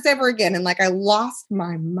able to do this ever again. And like, I lost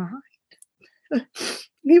my mind.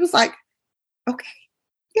 He was like, okay,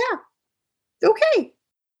 yeah, okay.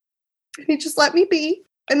 And he just let me be.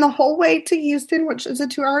 And the whole way to Houston, which is a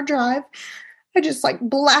 2-hour drive, I just like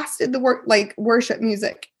blasted the worship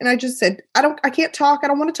music. And I just said, I can't talk. I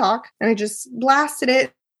don't want to talk. And I just blasted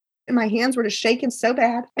it. And my hands were just shaking so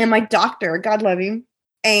bad. And my doctor, God love him,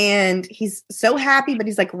 and he's so happy, but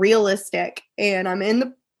he's like realistic. And I'm in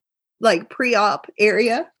the like pre-op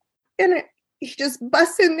area, and he just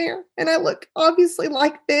busts in there. And I look obviously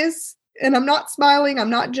like this. And I'm not smiling. I'm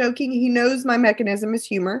not joking. He knows my mechanism is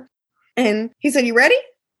humor. And he said, you ready?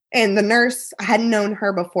 And the nurse, I hadn't known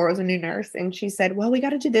her before, it was a new nurse. And she said, well, we got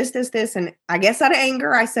to do this, this, this. And I guess out of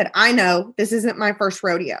anger, I said, I know this isn't my first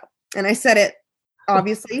rodeo. And I said it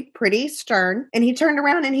obviously pretty stern. And he turned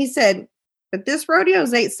around and he said, but this rodeo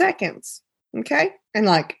is 8 seconds. Okay. And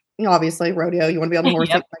like, you know, obviously rodeo, you want to be on the horse.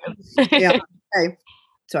 Yep. Yeah. Okay.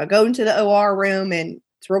 So I go into the OR room and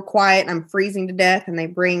it's real quiet and I'm freezing to death. And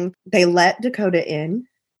they let Dakota in,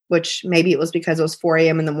 which maybe it was because it was 4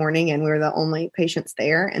 a.m. in the morning and we were the only patients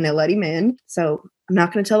there, and they let him in. So I'm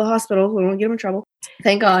not going to tell the hospital. We won't get him in trouble.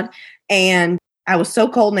 Thank God. And I was so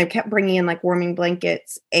cold, and they kept bringing in like warming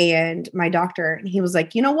blankets. And my doctor, and he was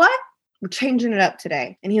like, you know what? We're changing it up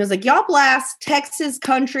today. And he was like, y'all blast Texas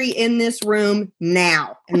country in this room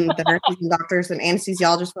now. And the nurses and doctors and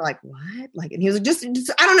anesthesiologists were like, what? Like, and he was like, just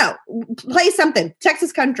I don't know, play something,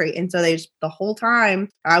 Texas country. And so the whole time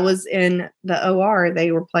I was in the OR,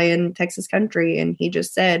 they were playing Texas country. And he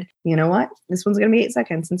just said, you know what? This one's going to be 8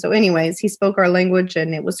 seconds. And so anyways, he spoke our language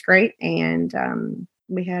and it was great. And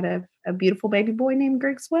we had a beautiful baby boy named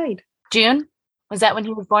Greg Swade. June? Was that when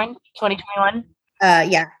he was born? 2021?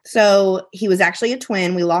 Yeah. So he was actually a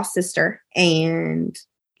twin. We lost sister, and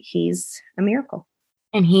he's a miracle.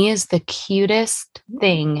 And he is the cutest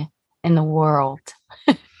thing in the world.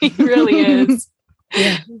 He really is.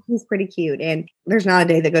 Yeah, he's pretty cute. And there's not a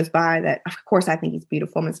day that goes by that, of course, I think he's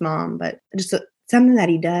beautiful, Miss Mom, but just something that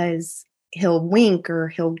he does, he'll wink or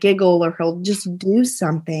he'll giggle or he'll just do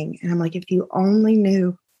something. And I'm like, if you only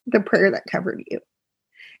knew the prayer that covered you.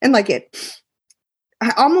 And like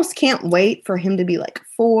I almost can't wait for him to be like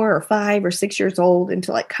 4 or 5 or 6 years old and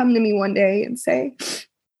to like come to me one day and say,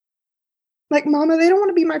 like, Mama, they don't want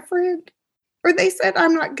to be my friend. Or they said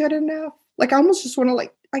I'm not good enough. Like, I almost just want to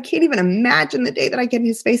like I can't even imagine the day that I get in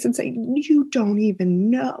his face and say, you don't even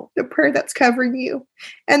know the prayer that's covering you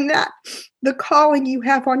and that the calling you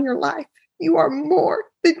have on your life, you are more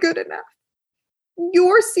than good enough.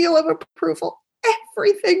 Your seal of approval,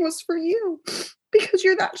 everything was for you because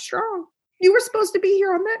you're that strong. You were supposed to be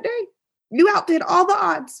here on that day. You outdid all the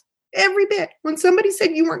odds, every bit. When somebody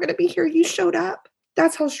said you weren't going to be here, you showed up.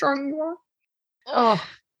 That's how strong you are. Oh,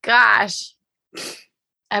 gosh.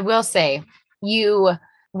 I will say, you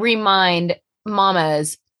remind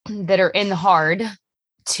mamas that are in the hard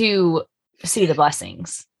to see the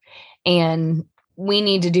blessings. And we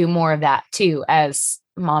need to do more of that too as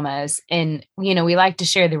mamas. And, we like to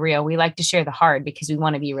share the real, we like to share the hard because we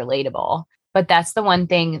want to be relatable. But that's the one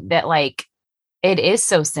thing that it is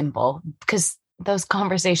so simple because those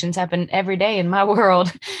conversations happen every day in my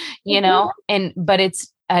world, but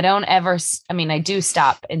I do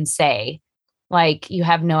stop and say, you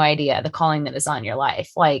have no idea the calling that is on your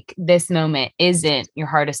life. This moment isn't your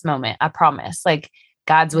hardest moment. I promise.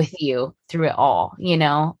 God's with you through it all,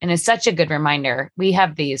 and it's such a good reminder. We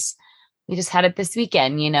just had it this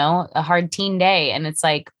weekend, a hard teen day. And it's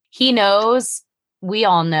he knows, we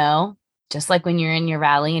all know, just like when you're in your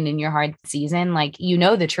valley and in your hard season,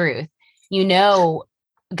 the truth,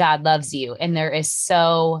 God loves you. And there is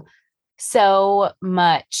so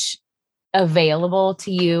much available to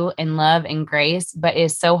you in love and grace, but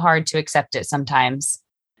it's so hard to accept it sometimes.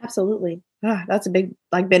 Absolutely. That's been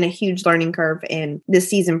a huge learning curve in this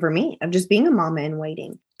season for me of just being a mama in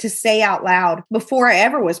waiting. To say out loud before I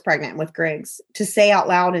ever was pregnant with Griggs, to say out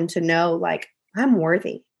loud and to know I'm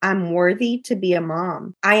worthy. I'm worthy to be a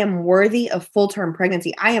mom. I am worthy of full-term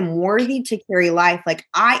pregnancy. I am worthy to carry life.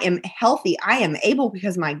 I am healthy. I am able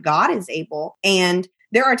because my God is able. And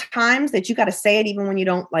there are times that you got to say it even when you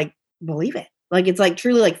don't believe it. It's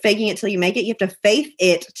truly faking it till you make it. You have to faith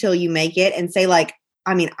it till you make it and say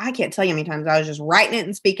I can't tell you how many times I was just writing it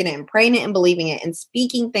and speaking it and praying it and believing it and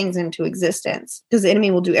speaking things into existence because the enemy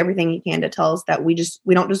will do everything he can to tell us that we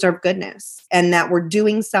don't deserve goodness and that we're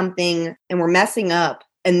doing something and we're messing up.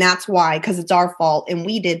 And that's why, because it's our fault and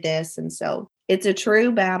we did this. And so it's a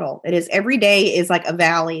true battle. It is. Every day is like a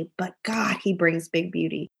valley, but God, he brings big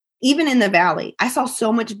beauty. Even in the valley, I saw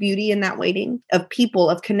so much beauty in that waiting of people,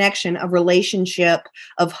 of connection, of relationship,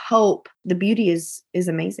 of hope. The beauty is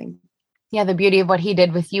amazing. Yeah, the beauty of what he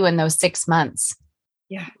did with you in those 6 months.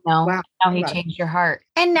 Yeah. Wow. How he changed your heart.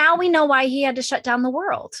 And now we know why he had to shut down the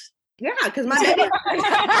world. Yeah, because my baby.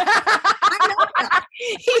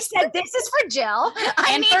 He said, "This is for Jill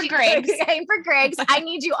and for Griggs. And for Griggs. I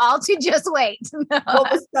need you all to just wait." What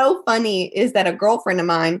was so funny is that a girlfriend of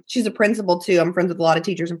mine, she's a principal too. I'm friends with a lot of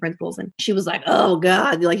teachers and principals, and she was like, "Oh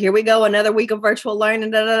God, here we go, another week of virtual learning."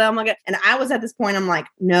 Da, da, da. Oh my God! And I was at this point, I'm like,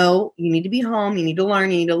 "No, you need to be home. You need to learn.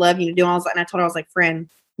 You need to love. You need to do all this." And I told her, I was like, "Friend,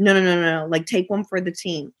 no. Take one for the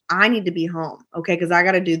team. I need to be home. Okay. Cause I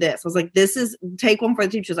got to do this." I was like, take one for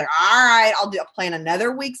the team. She was like, "All right, I'll plan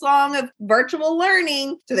another week's long of virtual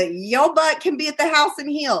learning so that your butt can be at the house and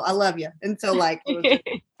heal. I love you." And so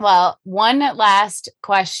well, one last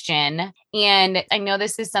question. And I know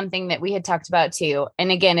this is something that we had talked about too.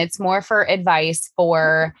 And again, it's more for advice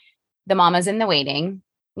for the mamas in the waiting.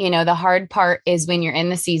 The hard part is when you're in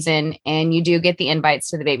the season and you do get the invites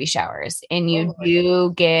to the baby showers and you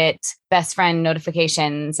do get best friend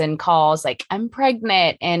notifications and calls "I'm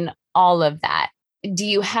pregnant" and all of that. Do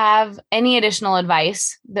you have any additional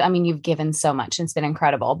advice? I mean, you've given so much and it's been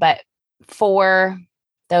incredible, but for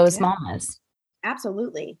those mamas.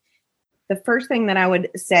 Absolutely. The first thing that I would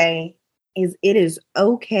say is it is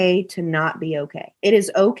okay to not be okay. It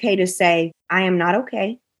is okay to say, "I am not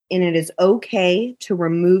okay." And it is okay to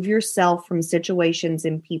remove yourself from situations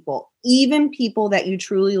and people, even people that you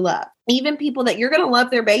truly love, even people that you're going to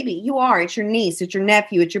love their baby. You are. It's your niece, it's your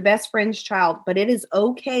nephew, it's your best friend's child. But it is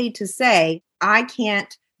okay to say, "I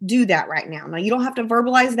can't do that right now." Now, you don't have to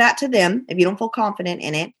verbalize that to them if you don't feel confident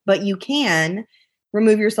in it, but you can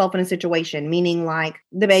remove yourself in a situation, meaning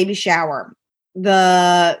the baby shower,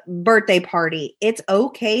 the birthday party. It's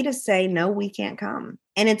okay to say, "No, we can't come."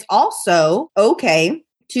 And it's also okay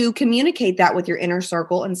to communicate that with your inner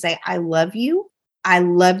circle and say, "I love you. I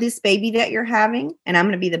love this baby that you're having, and I'm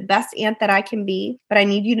going to be the best aunt that I can be. But I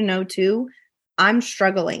need you to know too, I'm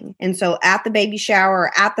struggling. And so at the baby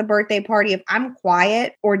shower, at the birthday party, if I'm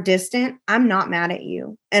quiet or distant, I'm not mad at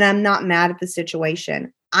you. And I'm not mad at the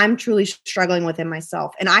situation. I'm truly struggling within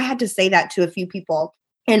myself." And I had to say that to a few people.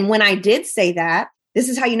 And when I did say that, this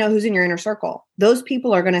is how you know who's in your inner circle. Those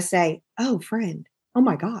people are going to say, "Oh, friend, Oh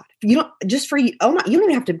my God. You don't just for you. Oh my, you don't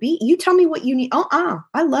even have to be. You tell me what you need.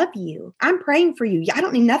 I love you. I'm praying for you. I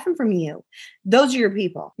don't need nothing from you. Those are your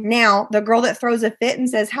people. Now, the girl that throws a fit and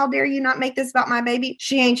says, how dare you not make this about my baby?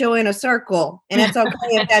 She ain't your inner circle. And it's okay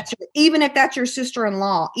if even if that's your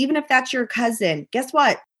sister-in-law, even if that's your cousin, guess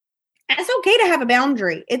what? It's okay to have a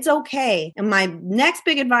boundary. It's okay. And my next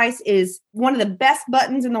big advice is one of the best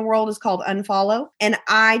buttons in the world is called unfollow. And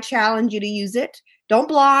I challenge you to use it. Don't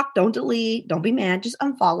block, don't delete, don't be mad, just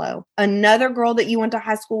unfollow. Another girl that you went to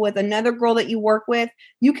high school with, another girl that you work with,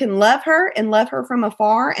 you can love her and love her from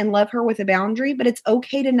afar and love her with a boundary, but it's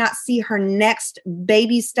okay to not see her next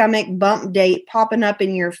baby stomach bump date popping up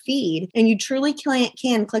in your feed. And you truly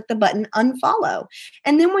can click the button unfollow.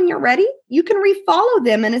 And then when you're ready, you can refollow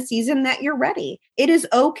them in a season that you're ready. It is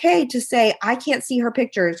okay to say, I can't see her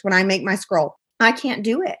pictures when I make my scroll. I can't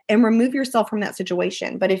do it, and remove yourself from that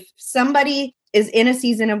situation. But if somebody is in a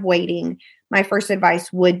season of waiting, my first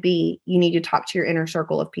advice would be you need to talk to your inner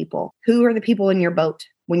circle of people. Who are the people in your boat?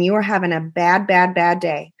 When you are having a bad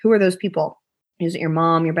day, who are those people? Is it your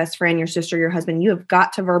mom, your best friend, your sister, your husband? You have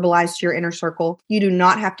got to verbalize to your inner circle. You do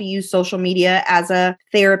not have to use social media as a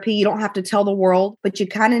therapy. You don't have to tell the world, but you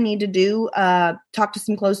kind of need to talk to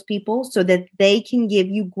some close people so that they can give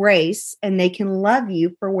you grace and they can love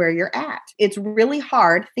you for where you're at. It's really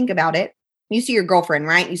hard. Think about it. You see your girlfriend,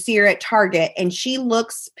 right? You see her at Target and she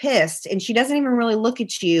looks pissed and she doesn't even really look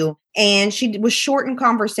at you. And she was short in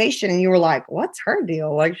conversation and you were like, what's her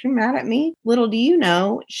deal? Like, she mad at me? Little do you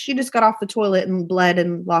know, she just got off the toilet and bled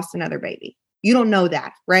and lost another baby. You don't know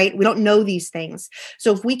that, right? We don't know these things.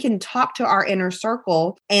 So if we can talk to our inner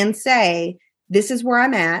circle and say, this is where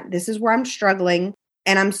I'm at, this is where I'm struggling,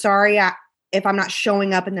 and I'm sorry if I'm not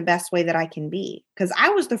showing up in the best way that I can be. Because I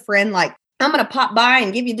was the friend like, I'm going to pop by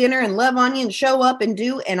and give you dinner and love on you and show up and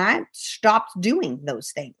do. And I stopped doing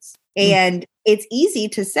those things. And it's easy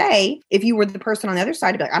to say, if you were the person on the other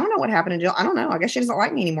side, to be like, I don't know what happened to Jill. I don't know. I guess she doesn't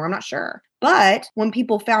like me anymore. I'm not sure. But when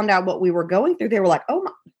people found out what we were going through, they were like, oh,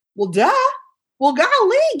 well, duh. Well,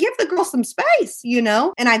 golly, give the girl some space, you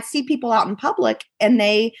know? And I'd see people out in public and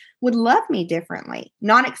they would love me differently,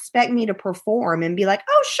 not expect me to perform and be like,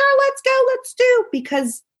 oh, sure, let's go, let's do,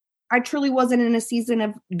 because I truly wasn't in a season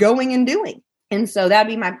of going and doing. And so that'd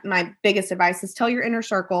be my biggest advice is tell your inner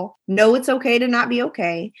circle, know it's okay to not be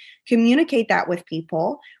okay. Communicate that with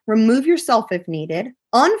people, remove yourself if needed,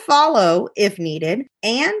 unfollow if needed.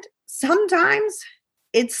 And sometimes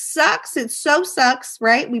it sucks. It so sucks,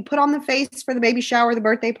 right? We put on the face for the baby shower, the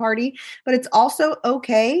birthday party, but it's also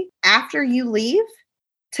okay after you leave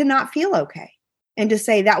to not feel okay and to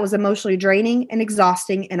say that was emotionally draining and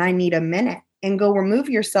exhausting and I need a minute. And go remove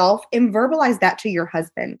yourself and verbalize that to your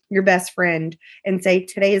husband, your best friend, and say,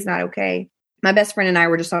 today is not okay. My best friend and I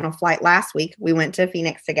were just on a flight last week. We went to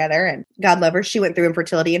Phoenix together and God love her. She went through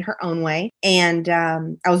infertility in her own way. And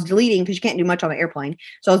I was deleting, because you can't do much on the airplane.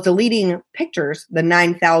 So I was deleting pictures, the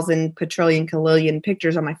 9,000 quadrillion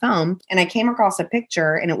pictures on my phone. And I came across a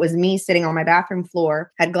picture and it was me sitting on my bathroom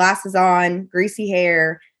floor, had glasses on, greasy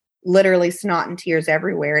hair, literally snot and tears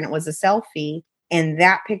everywhere. And it was a selfie. And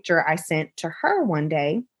that picture I sent to her one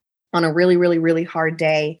day on a really, really, really hard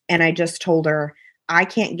day. And I just told her, I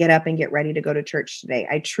can't get up and get ready to go to church today.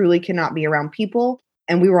 I truly cannot be around people.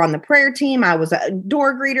 And we were on the prayer team. I was a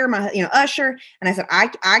door greeter, my usher. And I said,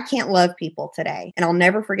 I can't love people today. And I'll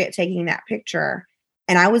never forget taking that picture.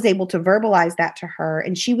 And I was able to verbalize that to her.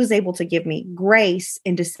 And she was able to give me grace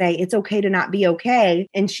and to say, it's okay to not be okay.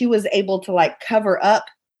 And she was able to like cover up,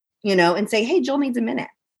 and say, hey, Jill needs a minute.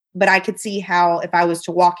 But I could see how if I was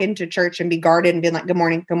to walk into church and be guarded and be like, good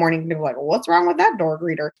morning, people were like, well, what's wrong with that door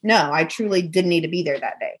greeter? No, I truly didn't need to be there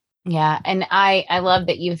that day. Yeah. And I love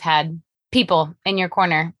that you've had people in your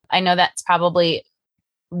corner. I know that's probably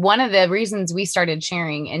one of the reasons we started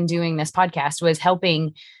sharing and doing this podcast was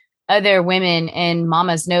helping other women and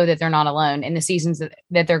mamas know that they're not alone in the seasons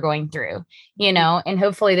that they're going through, and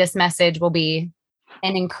hopefully this message will be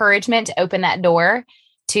an encouragement to open that door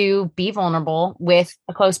to be vulnerable with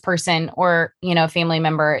a close person or, a family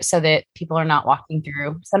member so that people are not walking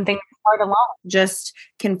through something hard alone. Just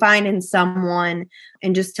confide in someone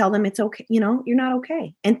and just tell them it's okay. You're not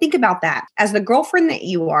okay. And think about that. As the girlfriend that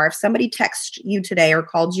you are, if somebody texted you today or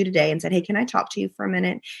called you today and said, hey, can I talk to you for a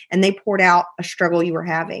minute? And they poured out a struggle you were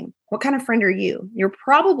having. What kind of friend are you? You're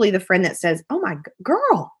probably the friend that says, oh my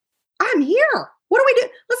girl, I'm here. What do we do?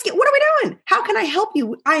 What are we doing? How can I help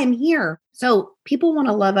you? I am here. So people want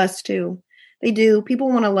to love us too. They do. People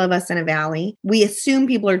want to love us in a valley. We assume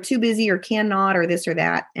people are too busy or cannot or this or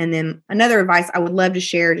that. And then another advice I would love to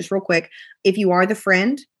share just real quick. If you are the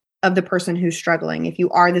friend of the person who's struggling, if you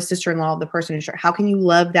are the sister-in-law of the person who's struggling, how can you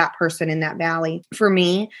love that person in that valley? For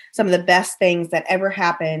me, some of the best things that ever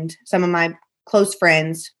happened, some of my close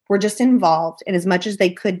friends were just involved. And as much as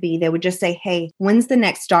they could be, they would just say, hey, when's the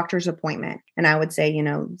next doctor's appointment? And I would say,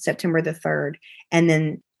 September the 3rd. And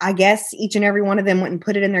then I guess each and every one of them went and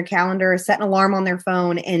put it in their calendar, set an alarm on their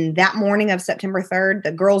phone. And that morning of September 3rd,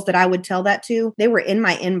 the girls that I would tell that to, they were in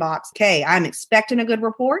my inbox. Okay, I'm expecting a good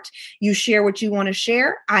report. You share what you want to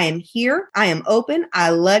share. I am here. I am open. I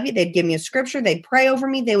love you. They'd give me a scripture. They'd pray over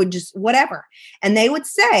me. They would just whatever. And they would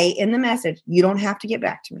say in the message, you don't have to get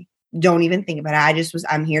back to me. Don't even think about it.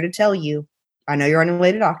 I'm here to tell you, I know you're on your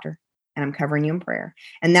way to doctor. And I'm covering you in prayer.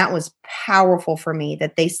 And that was powerful for me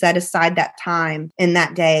that they set aside that time in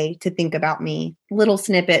that day to think about me. Little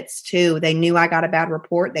snippets too. They knew I got a bad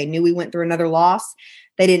report. They knew we went through another loss.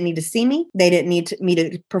 They didn't need to see me. They didn't need me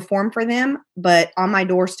to perform for them. But on my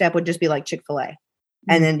doorstep would just be like Chick-fil-A.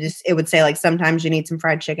 And then it would say like, sometimes you need some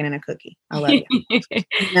fried chicken and a cookie. I love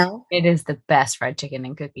you. It is the best fried chicken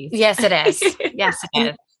and cookies. Yes, it is. Yes, it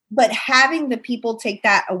is. But having the people take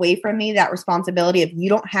that away from me, that responsibility of you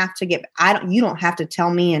don't have to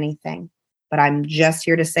tell me anything, but I'm just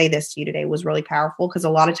here to say this to you today was really powerful because a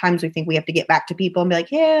lot of times we think we have to get back to people and be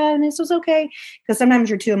like, yeah, and this was okay. Because sometimes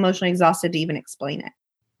you're too emotionally exhausted to even explain it.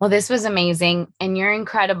 Well, this was amazing and you're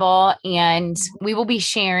incredible. And we will be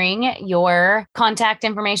sharing your contact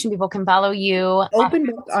information. People can follow you. Open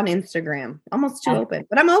book on Instagram. Almost too open,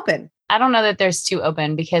 but I'm open. I don't know that there's too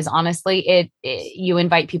open because honestly, you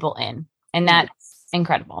invite people in and that's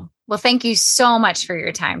incredible. Well, thank you so much for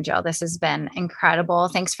your time, Jill. This has been incredible.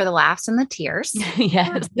 Thanks for the laughs and the tears.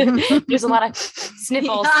 Yes. There's a lot of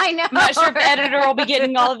sniffles. Yeah, I know. I'm not sure if the editor will be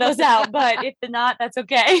getting all of those out, but if not, that's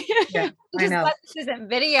okay. Yeah, I know. This isn't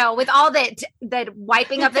video with all that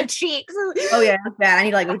wiping up the cheeks. Oh yeah, that's bad. I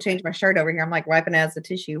need to go change my shirt over here. I'm like wiping it as a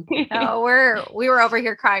tissue. No, we were over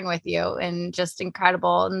here crying with you and just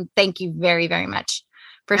incredible. And thank you very, very much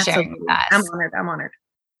for sharing with us. I'm honored.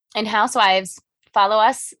 And housewives, follow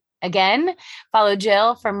us. Again, follow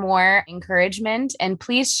Jill for more encouragement and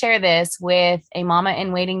please share this with a mama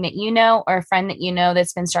in waiting that you know or a friend that you know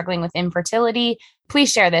that's been struggling with infertility.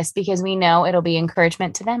 Please share this because we know it'll be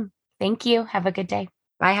encouragement to them. Thank you. Have a good day.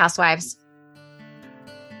 Bye, housewives.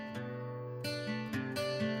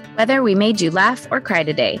 Whether we made you laugh or cry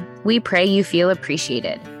today, we pray you feel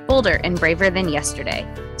appreciated, bolder and braver than yesterday,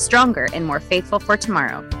 stronger and more faithful for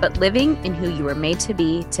tomorrow, but living in who you were made to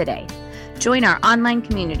be today. Join our online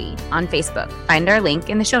community on Facebook. Find our link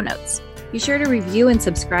in the show notes. Be sure to review and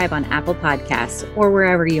subscribe on Apple Podcasts or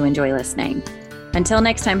wherever you enjoy listening. Until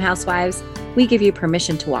next time, housewives, we give you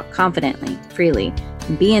permission to walk confidently, freely,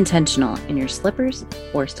 and be intentional in your slippers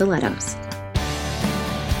or stilettos.